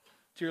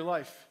to your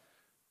life.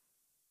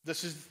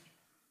 This is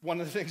one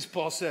of the things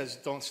Paul says,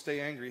 don't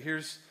stay angry.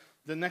 Here's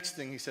the next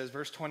thing he says,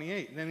 verse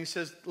 28. And then he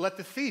says, let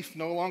the thief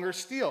no longer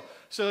steal.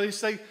 So he's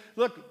saying,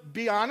 look,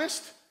 be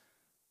honest.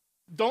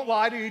 Don't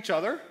lie to each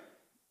other.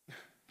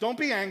 Don't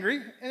be angry.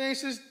 And then he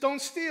says,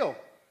 don't steal.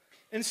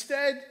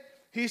 Instead,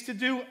 he's to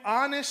do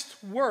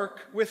honest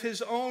work with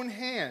his own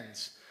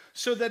hands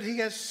so that he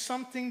has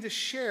something to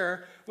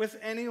share with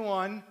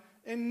anyone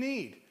in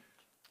need.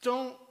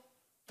 don't,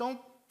 don't,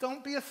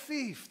 don't be a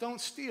thief.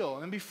 Don't steal.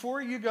 And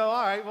before you go,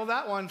 all right, well,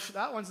 that one's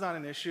not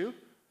an issue.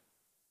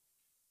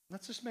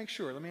 Let's just make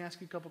sure. Let me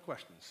ask you a couple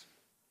questions.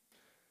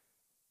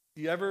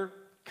 You ever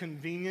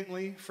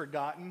conveniently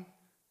forgotten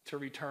to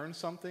return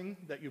something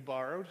that you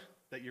borrowed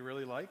that you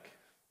really like?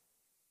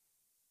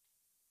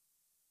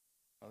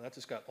 Well, that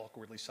just got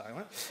awkwardly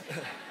silent.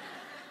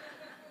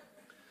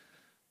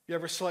 You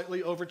ever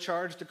slightly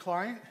overcharged a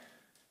client?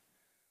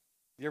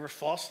 You ever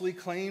falsely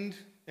claimed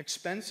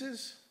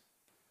expenses?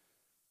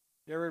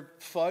 You ever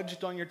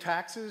fudged on your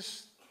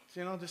taxes,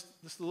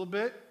 just a little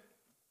bit?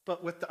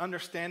 But with the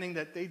understanding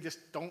that they just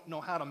don't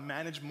know how to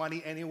manage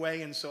money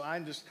anyway, and so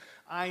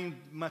I'm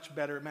much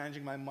better at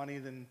managing my money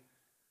than,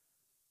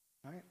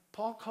 right?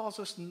 Paul calls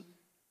us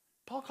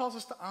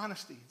to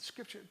honesty.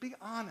 Scripture, be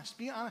honest.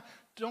 Be honest.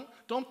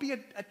 Don't be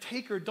a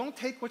taker. Don't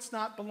take what's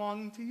not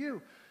belonging to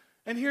you.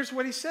 And here's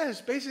what he says.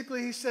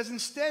 Basically, he says,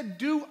 instead,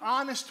 do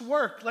honest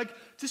work. Like,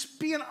 just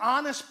be an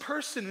honest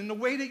person in the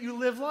way that you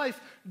live life.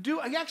 He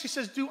actually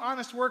says, do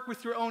honest work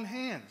with your own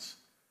hands.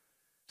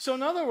 So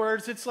in other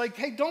words, it's like,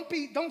 hey,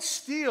 don't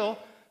steal.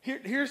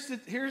 Here's the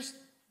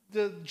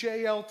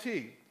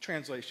JLT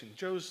translation,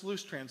 Joe's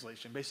loose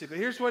translation. Basically,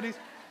 here's what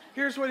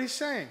he's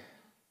saying.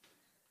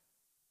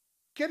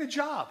 Get a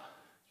job.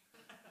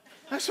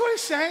 That's what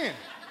he's saying.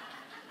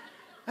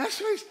 That's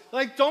what he's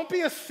like. Don't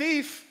be a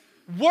thief.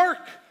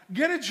 Work.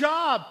 Get a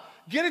job.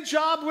 Get a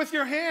job with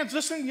your hands.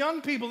 Listen,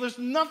 young people, there's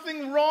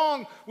nothing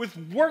wrong with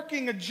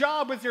working a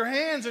job with your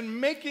hands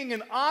and making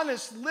an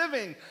honest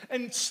living.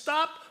 And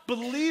stop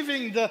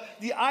believing the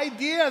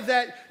idea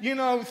that,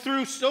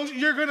 through social,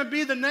 you're going to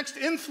be the next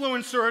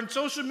influencer on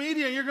social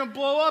media and you're going to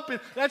blow up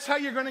and that's how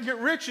you're going to get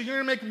rich and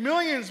you're going to make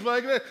millions.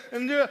 Right?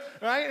 And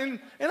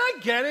I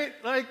get it.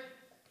 Like,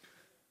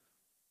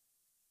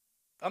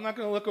 I'm not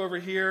going to look over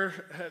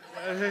here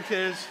at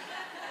kids.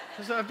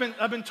 Because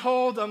I've been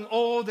told I'm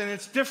old and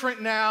it's different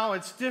now.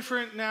 It's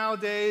different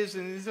nowadays.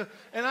 And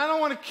I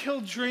don't want to kill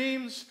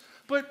dreams,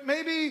 but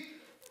maybe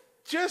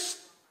just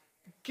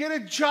get a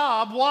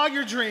job while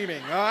you're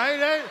dreaming, all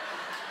right?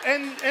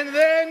 And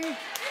then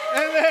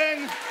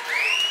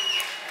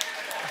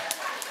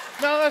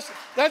no,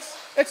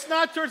 it's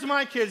not towards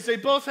my kids. They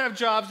both have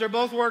jobs. They're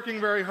both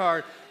working very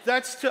hard.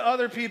 That's to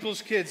other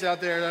people's kids out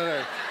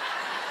there.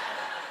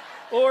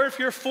 Or if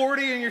you're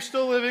 40 and you're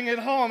still living at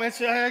home, it's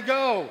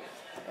go.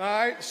 All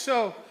right,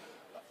 so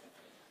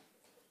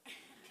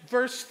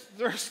verse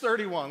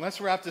 31.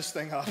 Let's wrap this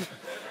thing up.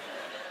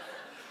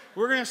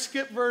 We're going to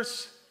skip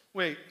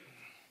we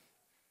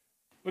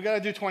got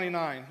to do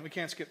 29. We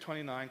can't skip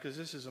 29 because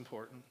this is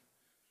important.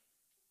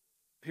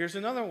 Here's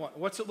another one.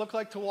 What's it look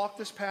like to walk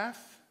this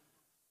path?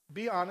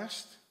 Be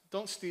honest.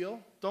 Don't steal.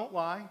 Don't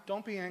lie.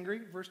 Don't be angry.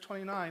 Verse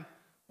 29.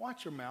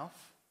 Watch your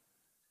mouth.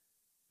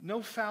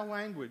 No foul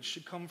language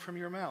should come from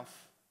your mouth,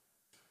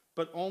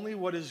 but only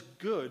what is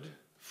good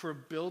for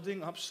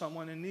building up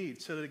someone in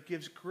need so that it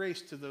gives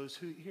grace to those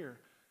who hear.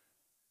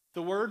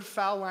 The word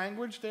foul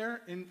language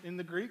there in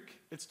the Greek,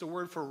 it's the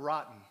word for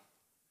rotten.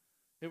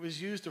 It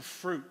was used of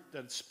fruit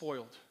that's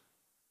spoiled.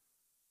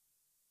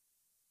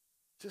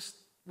 Just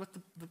with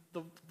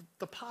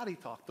the potty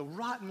talk, the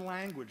rotten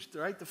language,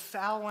 right? The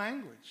foul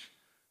language.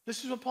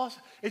 This is what Paul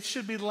said. It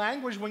should be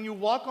language when you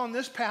walk on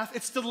this path.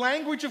 It's the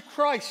language of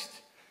Christ.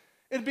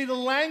 It'd be the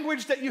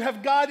language that you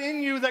have God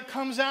in you that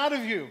comes out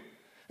of you.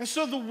 And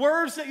so the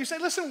words that you say,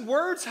 listen,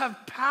 words have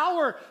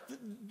power.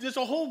 There's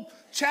a whole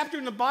chapter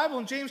in the Bible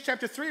in James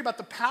chapter 3 about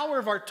the power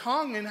of our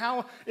tongue and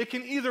how it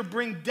can either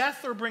bring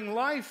death or bring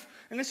life.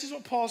 And this is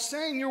what Paul's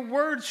saying. Your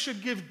words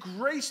should give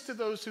grace to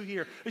those who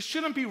hear. It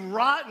shouldn't be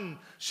rotten,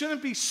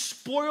 shouldn't be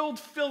spoiled,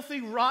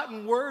 filthy,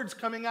 rotten words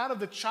coming out of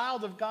the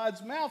child of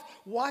God's mouth.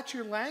 Watch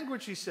your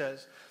language, he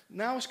says.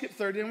 Now we'll skip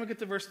 30, and we'll get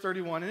to verse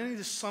 31. And then he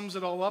just sums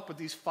it all up with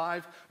these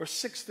 5 or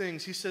 6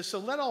 things. He says, so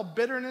let all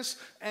bitterness,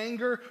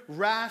 anger,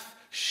 wrath,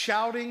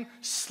 shouting,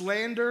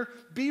 slander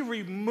be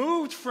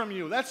removed from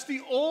you. That's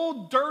the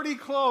old dirty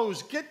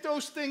clothes. Get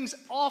those things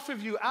off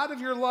of you, out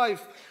of your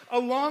life,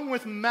 along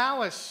with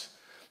malice.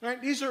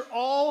 Right? These are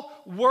all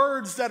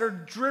words that are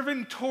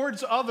driven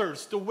towards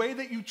others, the way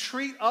that you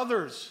treat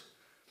others.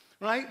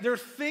 Right? They're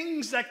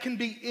things that can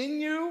be in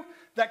you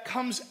that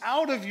comes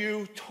out of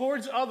you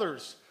towards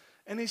others.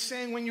 And he's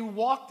saying when you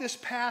walk this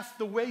path,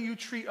 the way you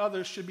treat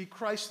others should be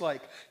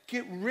Christ-like.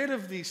 Get rid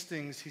of these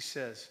things, he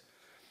says.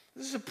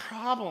 This is a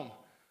problem.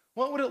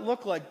 What would it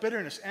look like?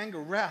 Bitterness, anger,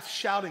 wrath,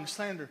 shouting,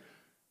 slander.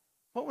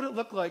 What would it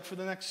look like for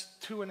the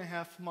next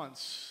 2.5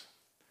 months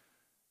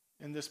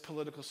in this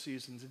political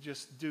season to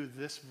just do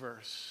this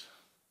verse?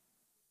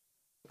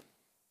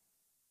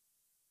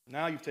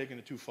 Now you've taken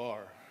it too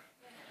far.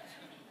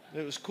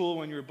 It was cool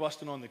when you were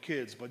busting on the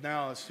kids, but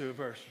now let's do a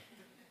verse.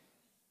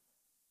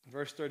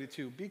 Verse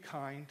 32, be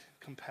kind,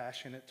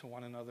 compassionate to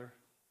one another,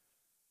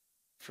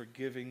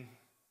 forgiving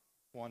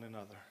one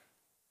another,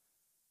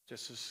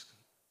 just as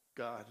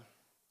God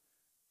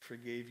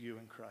forgave you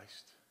in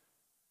Christ.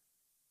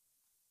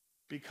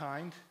 Be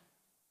kind,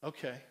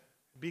 okay.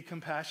 Be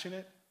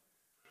compassionate,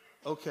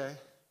 okay.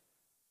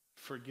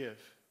 Forgive.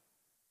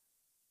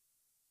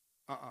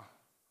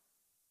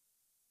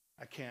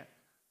 I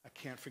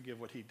can't forgive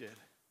what he did.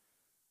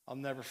 I'll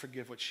never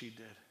forgive what she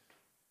did.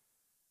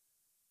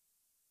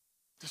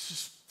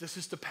 This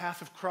is the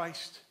path of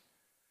Christ.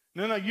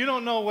 No, you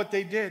don't know what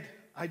they did.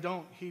 I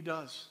don't. He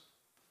does.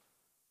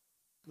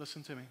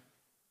 Listen to me.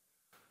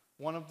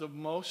 One of the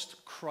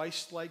most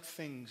Christ-like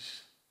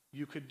things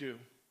you could do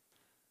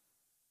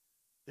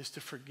is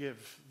to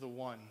forgive the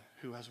one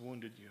who has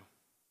wounded you.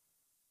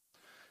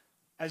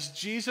 As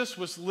Jesus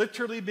was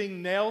literally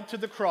being nailed to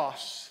the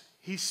cross,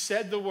 he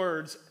said the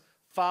words,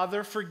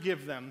 "Father,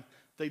 forgive them.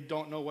 They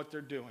don't know what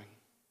they're doing."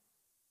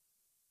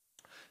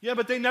 Yeah,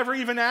 but they never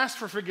even asked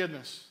for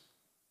forgiveness.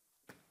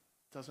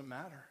 Doesn't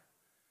matter.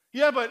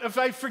 Yeah, but if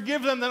I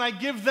forgive them, then I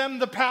give them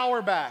the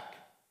power back.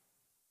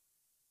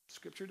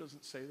 Scripture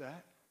doesn't say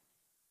that.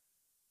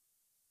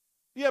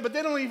 Yeah, but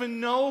they don't even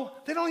know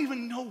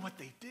what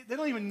they did. They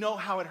don't even know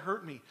how it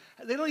hurt me.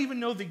 They don't even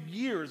know the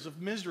years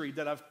of misery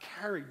that I've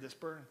carried this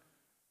burden.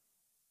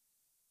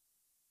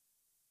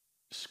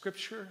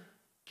 Scripture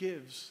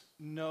gives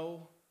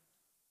no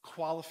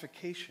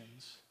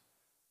qualifications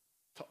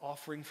to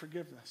offering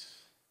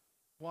forgiveness.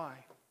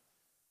 Why?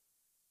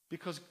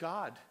 Because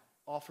God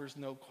offers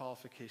no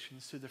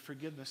qualifications to the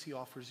forgiveness he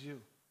offers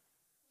you.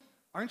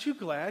 Aren't you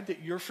glad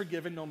that you're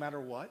forgiven no matter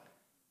what?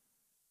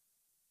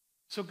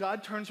 So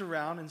God turns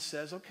around and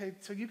says, okay,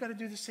 so you got to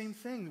do the same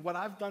thing. What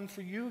I've done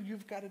for you,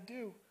 you've got to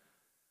do.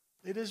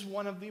 It is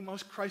one of the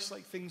most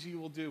Christ-like things you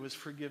will do is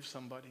forgive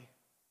somebody.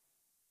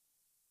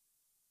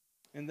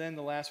 And then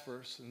the last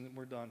verse, and then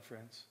we're done,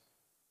 friends.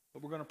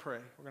 But we're going to pray.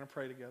 We're going to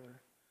pray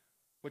together,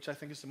 which I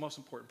think is the most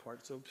important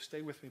part. So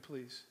stay with me,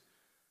 please.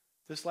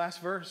 This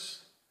last verse,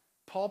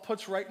 Paul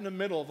puts right in the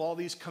middle of all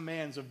these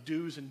commands of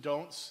do's and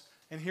don'ts.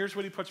 And here's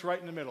what he puts right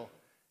in the middle.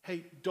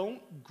 Hey,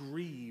 don't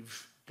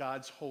grieve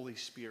God's Holy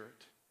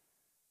Spirit.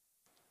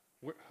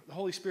 The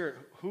Holy Spirit,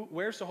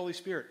 where's the Holy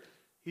Spirit?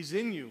 He's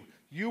in you.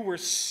 You were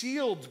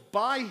sealed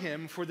by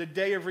him for the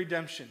day of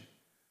redemption.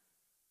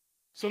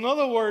 So in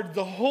other words,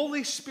 the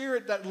Holy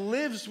Spirit that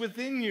lives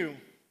within you,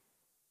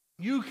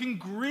 you can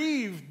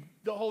grieve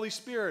the Holy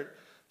Spirit.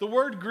 The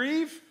word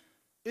grieve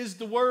is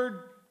the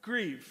word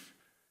grieve.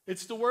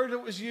 It's the word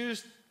that was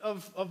used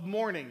of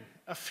mourning,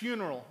 a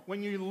funeral,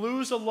 when you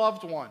lose a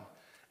loved one.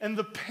 And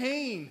the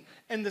pain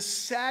and the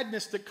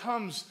sadness that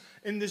comes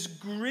in this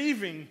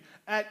grieving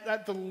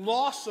at the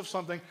loss of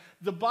something,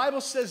 the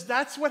Bible says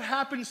that's what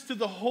happens to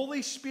the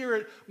Holy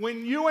Spirit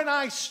when you and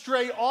I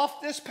stray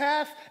off this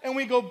path and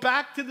we go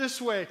back to this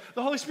way.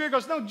 The Holy Spirit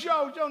goes, no,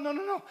 Joe,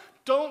 no.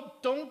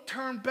 Don't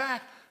turn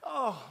back.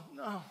 Oh,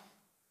 no.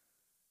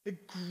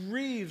 It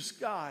grieves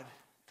God.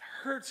 It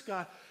hurts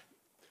God.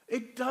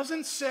 It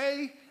doesn't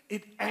say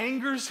it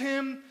angers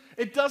him.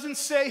 It doesn't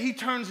say he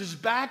turns his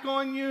back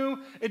on you.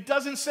 It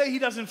doesn't say he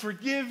doesn't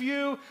forgive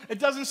you. It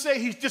doesn't say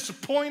he's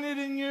disappointed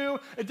in you.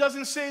 It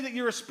doesn't say that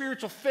you're a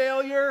spiritual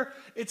failure.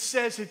 It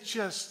says it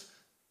just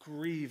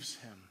grieves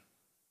him.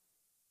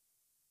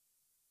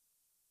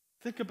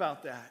 Think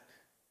about that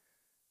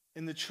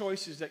in the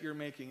choices that you're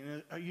making.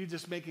 Are you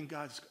just making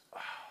God's,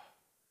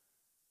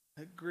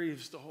 it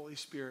grieves the Holy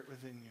Spirit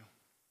within you.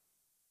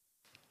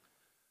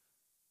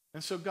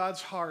 And so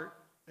God's heart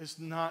is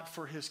not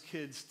for his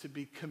kids to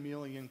be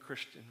chameleon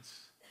Christians.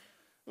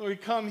 We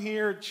come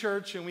here at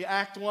church and we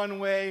act one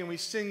way and we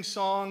sing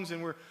songs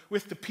and we're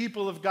with the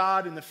people of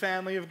God and the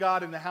family of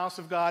God and the house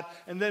of God,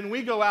 and then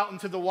we go out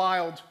into the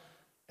wild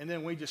and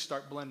then we just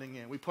start blending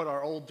in. We put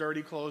our old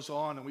dirty clothes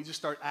on and we just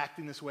start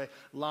acting this way,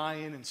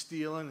 lying and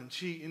stealing and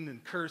cheating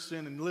and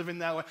cursing and living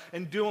that way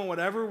and doing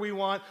whatever we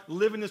want,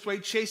 living this way,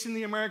 chasing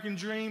the American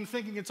dream,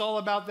 thinking it's all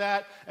about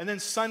that, and then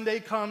Sunday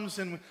comes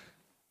and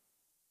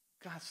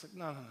God's like,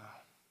 no.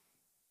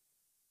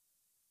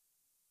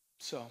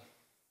 So,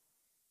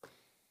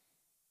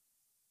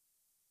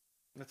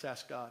 let's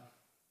ask God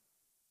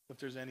if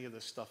there's any of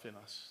this stuff in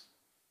us.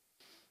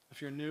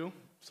 If you're new,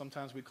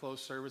 sometimes we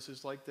close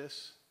services like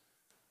this.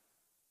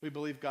 We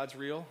believe God's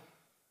real,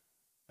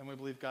 and we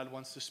believe God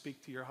wants to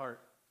speak to your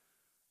heart.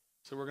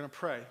 So we're going to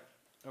pray,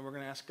 and we're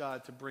going to ask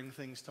God to bring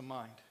things to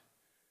mind.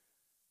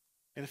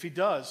 And if he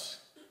does,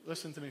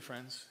 listen to me,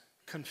 friends,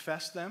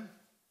 confess them,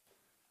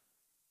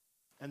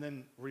 and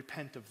then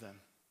repent of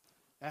them.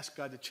 Ask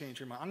God to change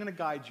your mind. I'm going to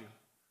guide you.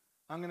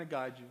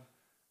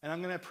 And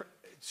I'm going to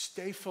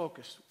stay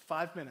focused.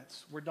 5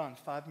 minutes. We're done.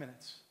 5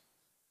 minutes.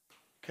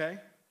 Okay?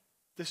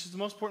 This is the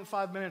most important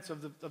 5 minutes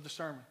of the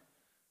sermon.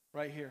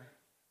 Right here.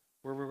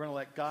 Where we're going to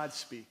let God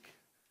speak.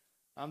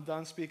 I'm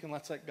done speaking.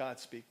 Let's let God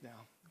speak now.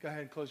 Go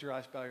ahead and close your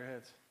eyes. Bow your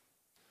heads.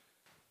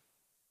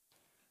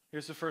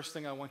 Here's the first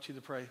thing I want you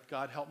to pray.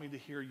 God, help me to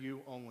hear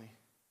you only.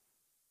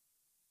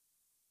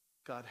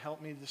 God,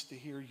 help me just to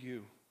hear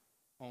you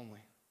only.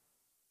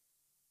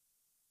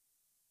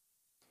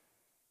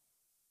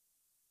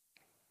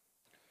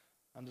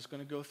 I'm just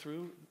going to go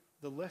through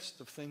the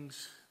list of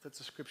things that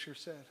the scripture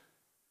said.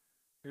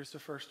 Here's the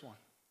first one.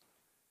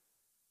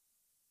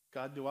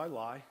 God, do I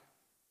lie?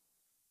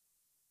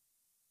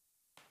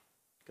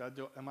 God,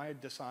 am I a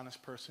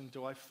dishonest person?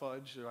 Do I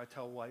fudge? Do I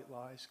tell white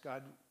lies?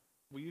 God,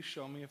 will you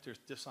show me if there's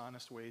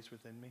dishonest ways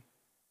within me?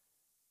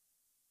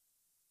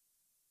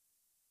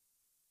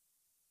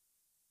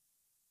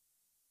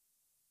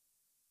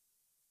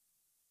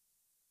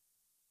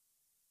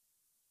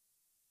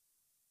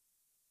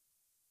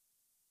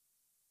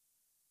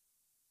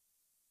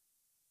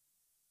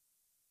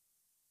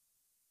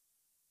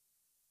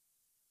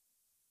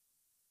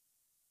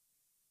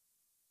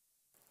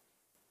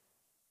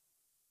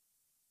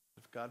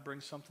 If God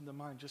brings something to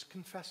mind, just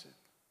confess it.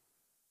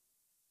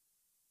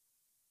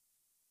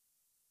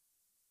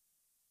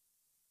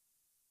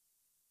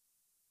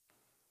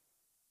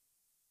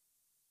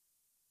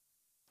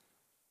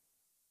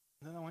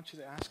 And then I want you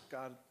to ask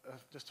God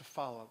just a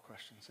follow-up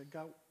question. Say,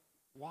 God,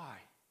 why?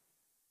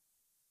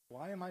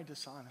 Why am I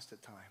dishonest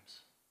at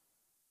times?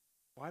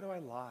 Why do I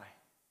lie?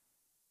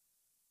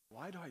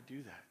 Why do I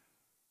do that?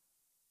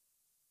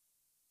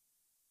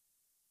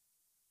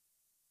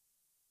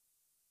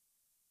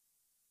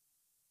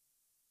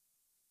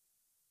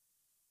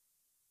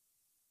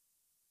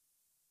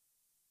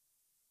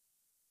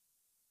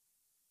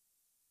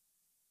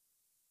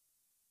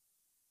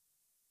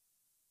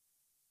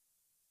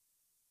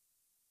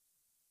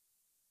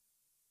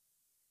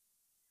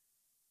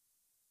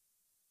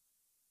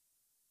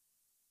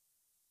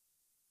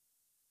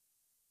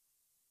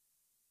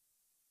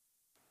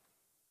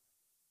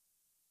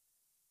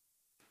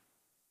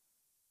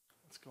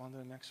 Let's go on to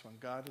the next one.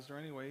 God, is there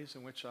any ways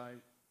in which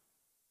I've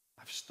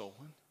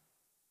stolen?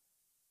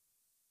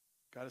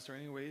 God, is there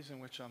any ways in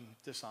which I'm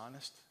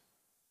dishonest?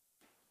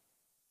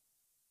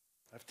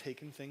 I've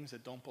taken things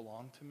that don't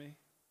belong to me?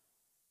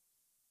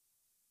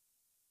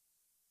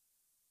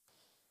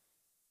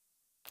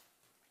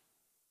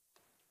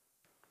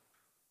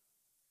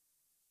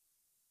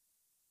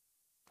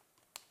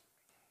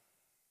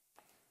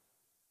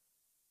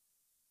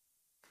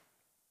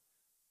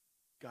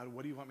 God,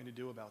 what do you want me to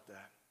do about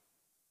that?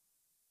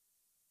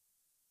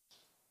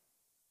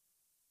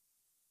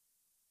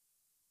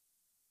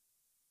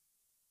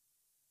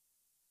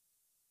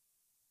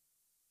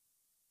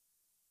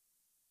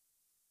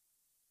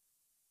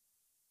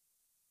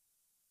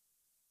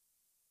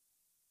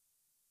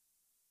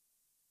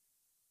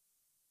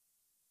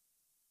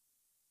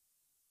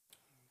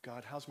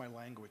 God, how's my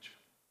language?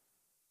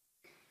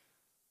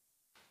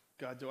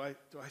 God, do I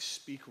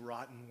speak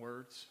rotten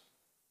words?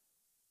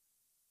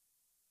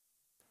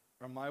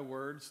 Are my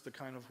words the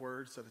kind of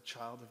words that a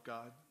child of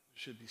God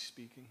should be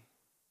speaking?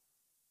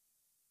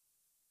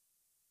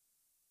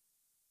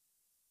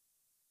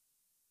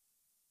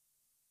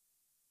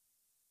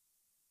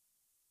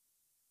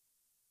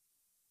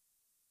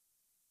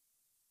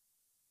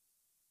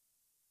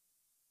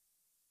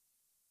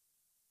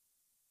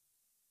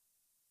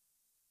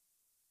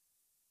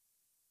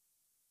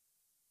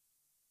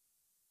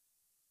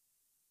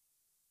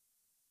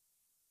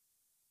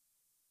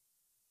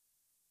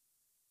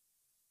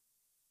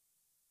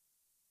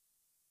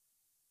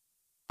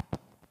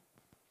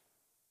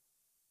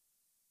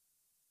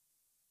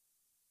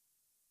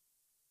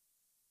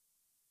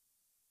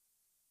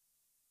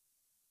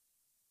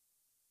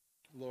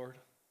 Lord,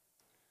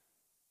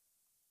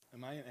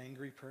 am I an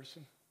angry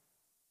person?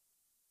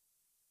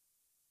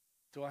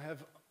 Do I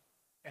have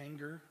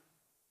anger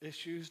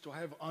issues? Do I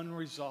have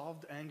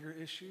unresolved anger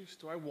issues?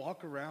 Do I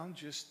walk around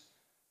just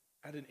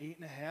at an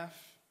 8.5,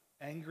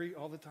 angry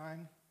all the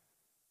time?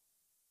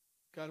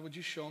 God, would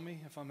you show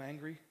me if I'm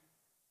angry?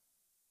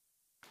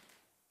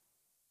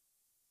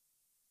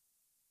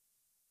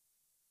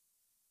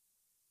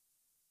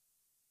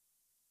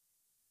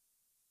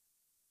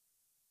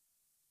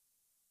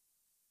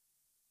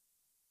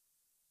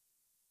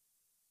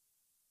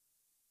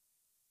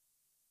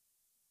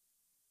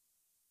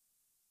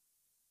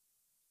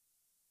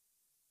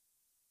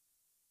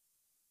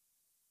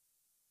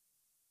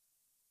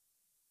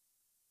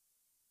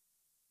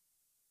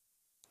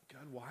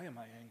 God, why am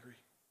I angry?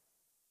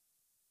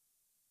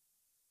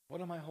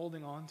 What am I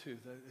holding on to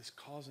that is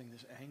causing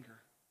this anger?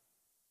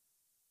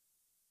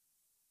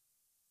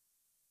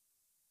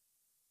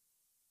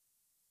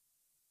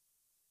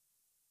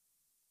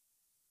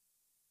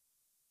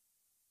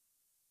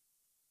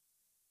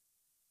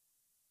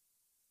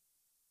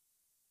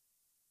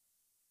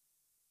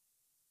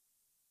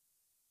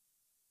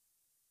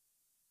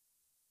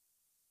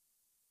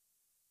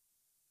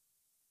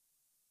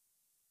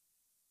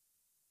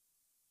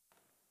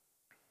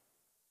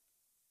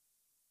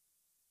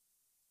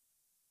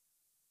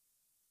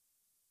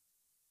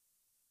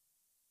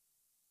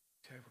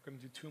 Okay, we're going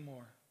to do two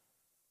more.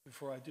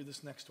 Before I do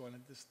this next one, I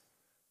just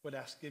would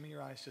ask, give me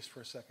your eyes just for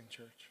a second,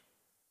 church.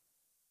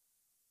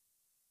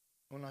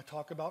 When I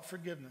talk about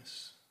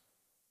forgiveness,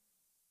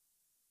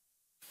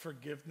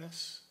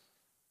 forgiveness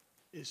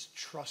is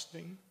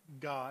trusting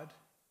God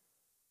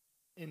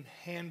in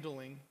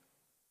handling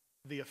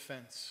the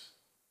offense.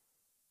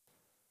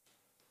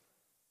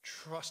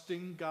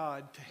 Trusting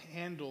God to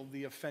handle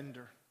the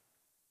offender.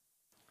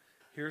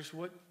 Here's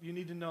what you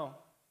need to know.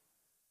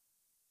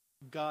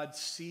 God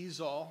sees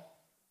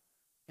all,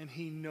 and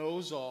he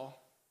knows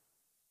all,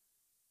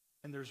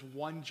 and there's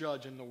one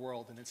judge in the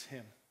world, and it's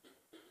him.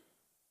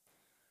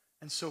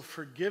 And so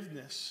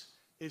forgiveness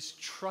is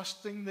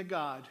trusting the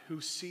God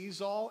who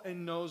sees all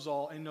and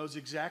knows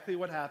exactly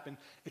what happened.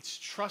 It's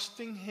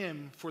trusting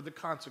him for the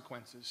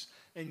consequences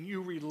and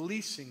you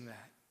releasing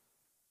that.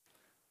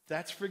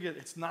 That's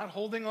forgiveness. It's not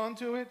holding on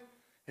to it.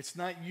 It's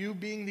not you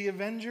being the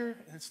avenger.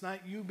 It's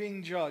not you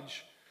being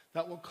judge.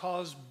 That will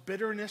cause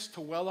bitterness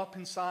to well up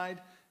inside,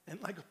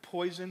 and like a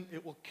poison,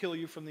 it will kill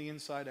you from the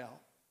inside out.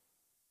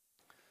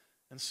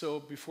 And so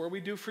before we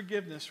do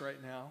forgiveness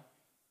right now,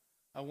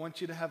 I want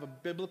you to have a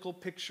biblical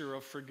picture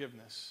of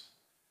forgiveness.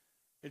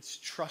 It's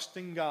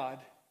trusting God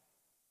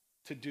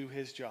to do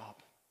his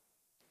job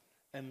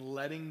and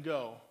letting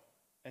go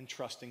and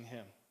trusting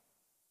him.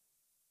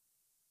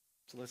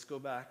 So let's go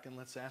back and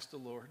let's ask the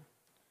Lord,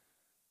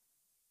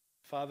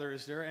 Father,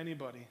 is there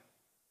anybody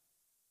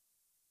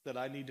that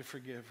I need to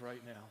forgive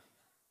right now?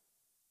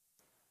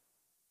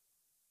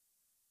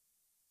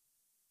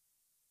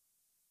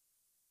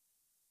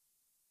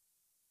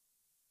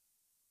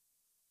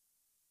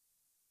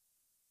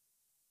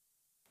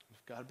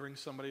 If God brings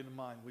somebody to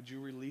mind, would you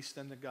release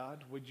them to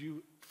God? Would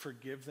you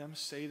forgive them?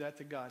 Say that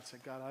to God. Say,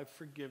 God, I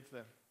forgive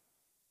them.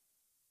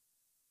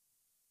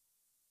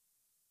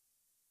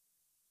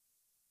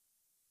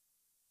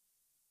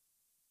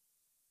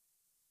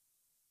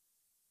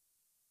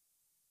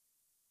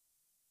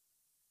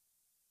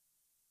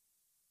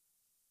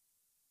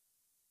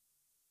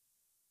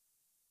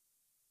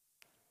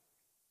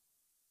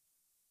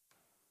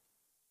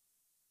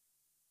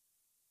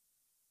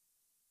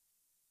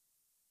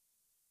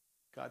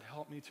 God,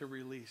 help me to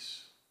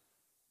release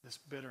this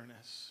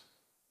bitterness.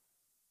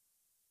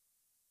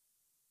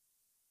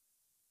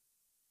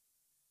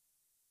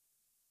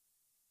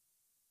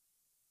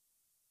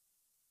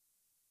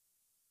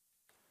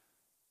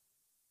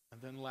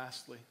 And then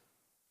lastly,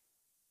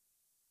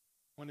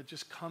 when it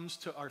just comes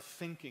to our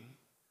thinking,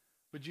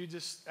 would you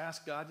just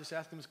ask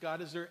him,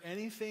 God, is there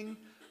anything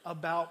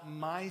about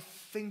my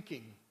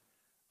thinking,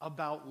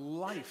 about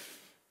life,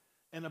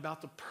 and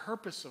about the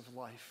purpose of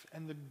life,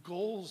 and the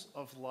goals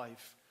of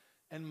life,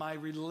 and my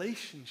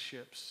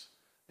relationships,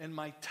 and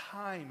my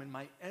time, and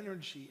my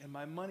energy, and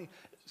my money?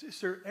 Is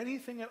there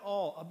anything at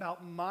all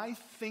about my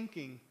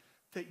thinking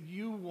that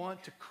you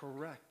want to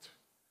correct?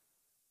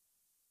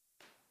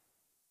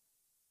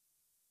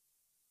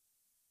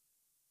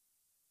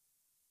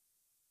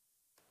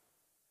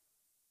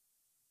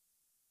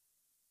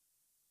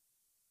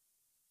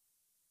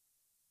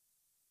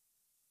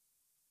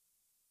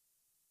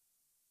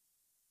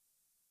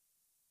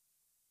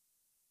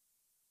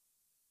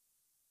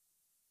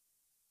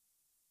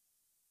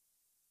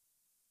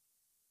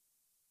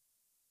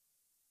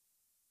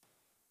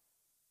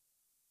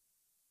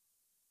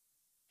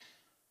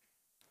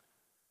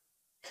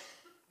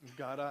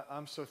 God,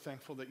 I'm so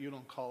thankful that you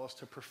don't call us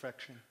to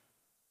perfection.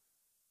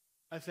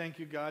 I thank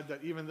you, God,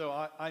 that even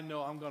though I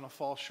know I'm going to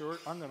fall short,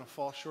 I'm going to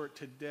fall short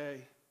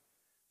today,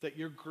 that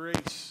your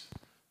grace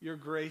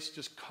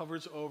just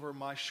covers over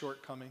my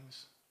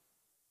shortcomings.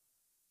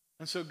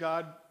 And so,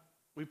 God,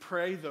 we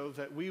pray, though,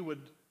 that we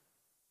would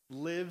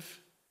live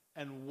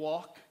and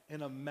walk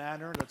in a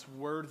manner that's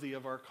worthy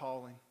of our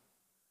calling.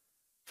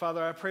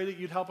 Father, I pray that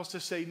you'd help us to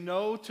say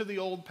no to the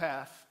old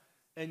path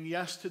and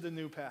yes to the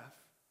new path.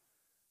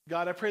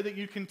 God, I pray that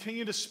you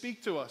continue to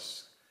speak to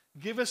us.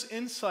 Give us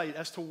insight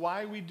as to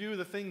why we do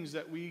the things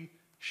that we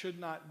should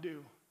not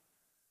do.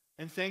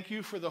 And thank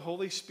you for the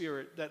Holy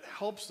Spirit that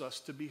helps us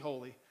to be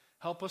holy.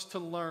 Help us to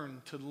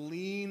learn, to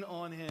lean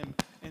on him,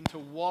 and to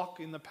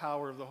walk in the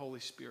power of the Holy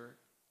Spirit.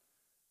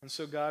 And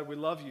so, God, we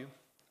love you,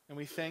 and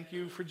we thank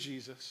you for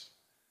Jesus.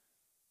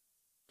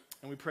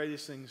 And we pray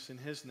these things in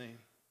his name.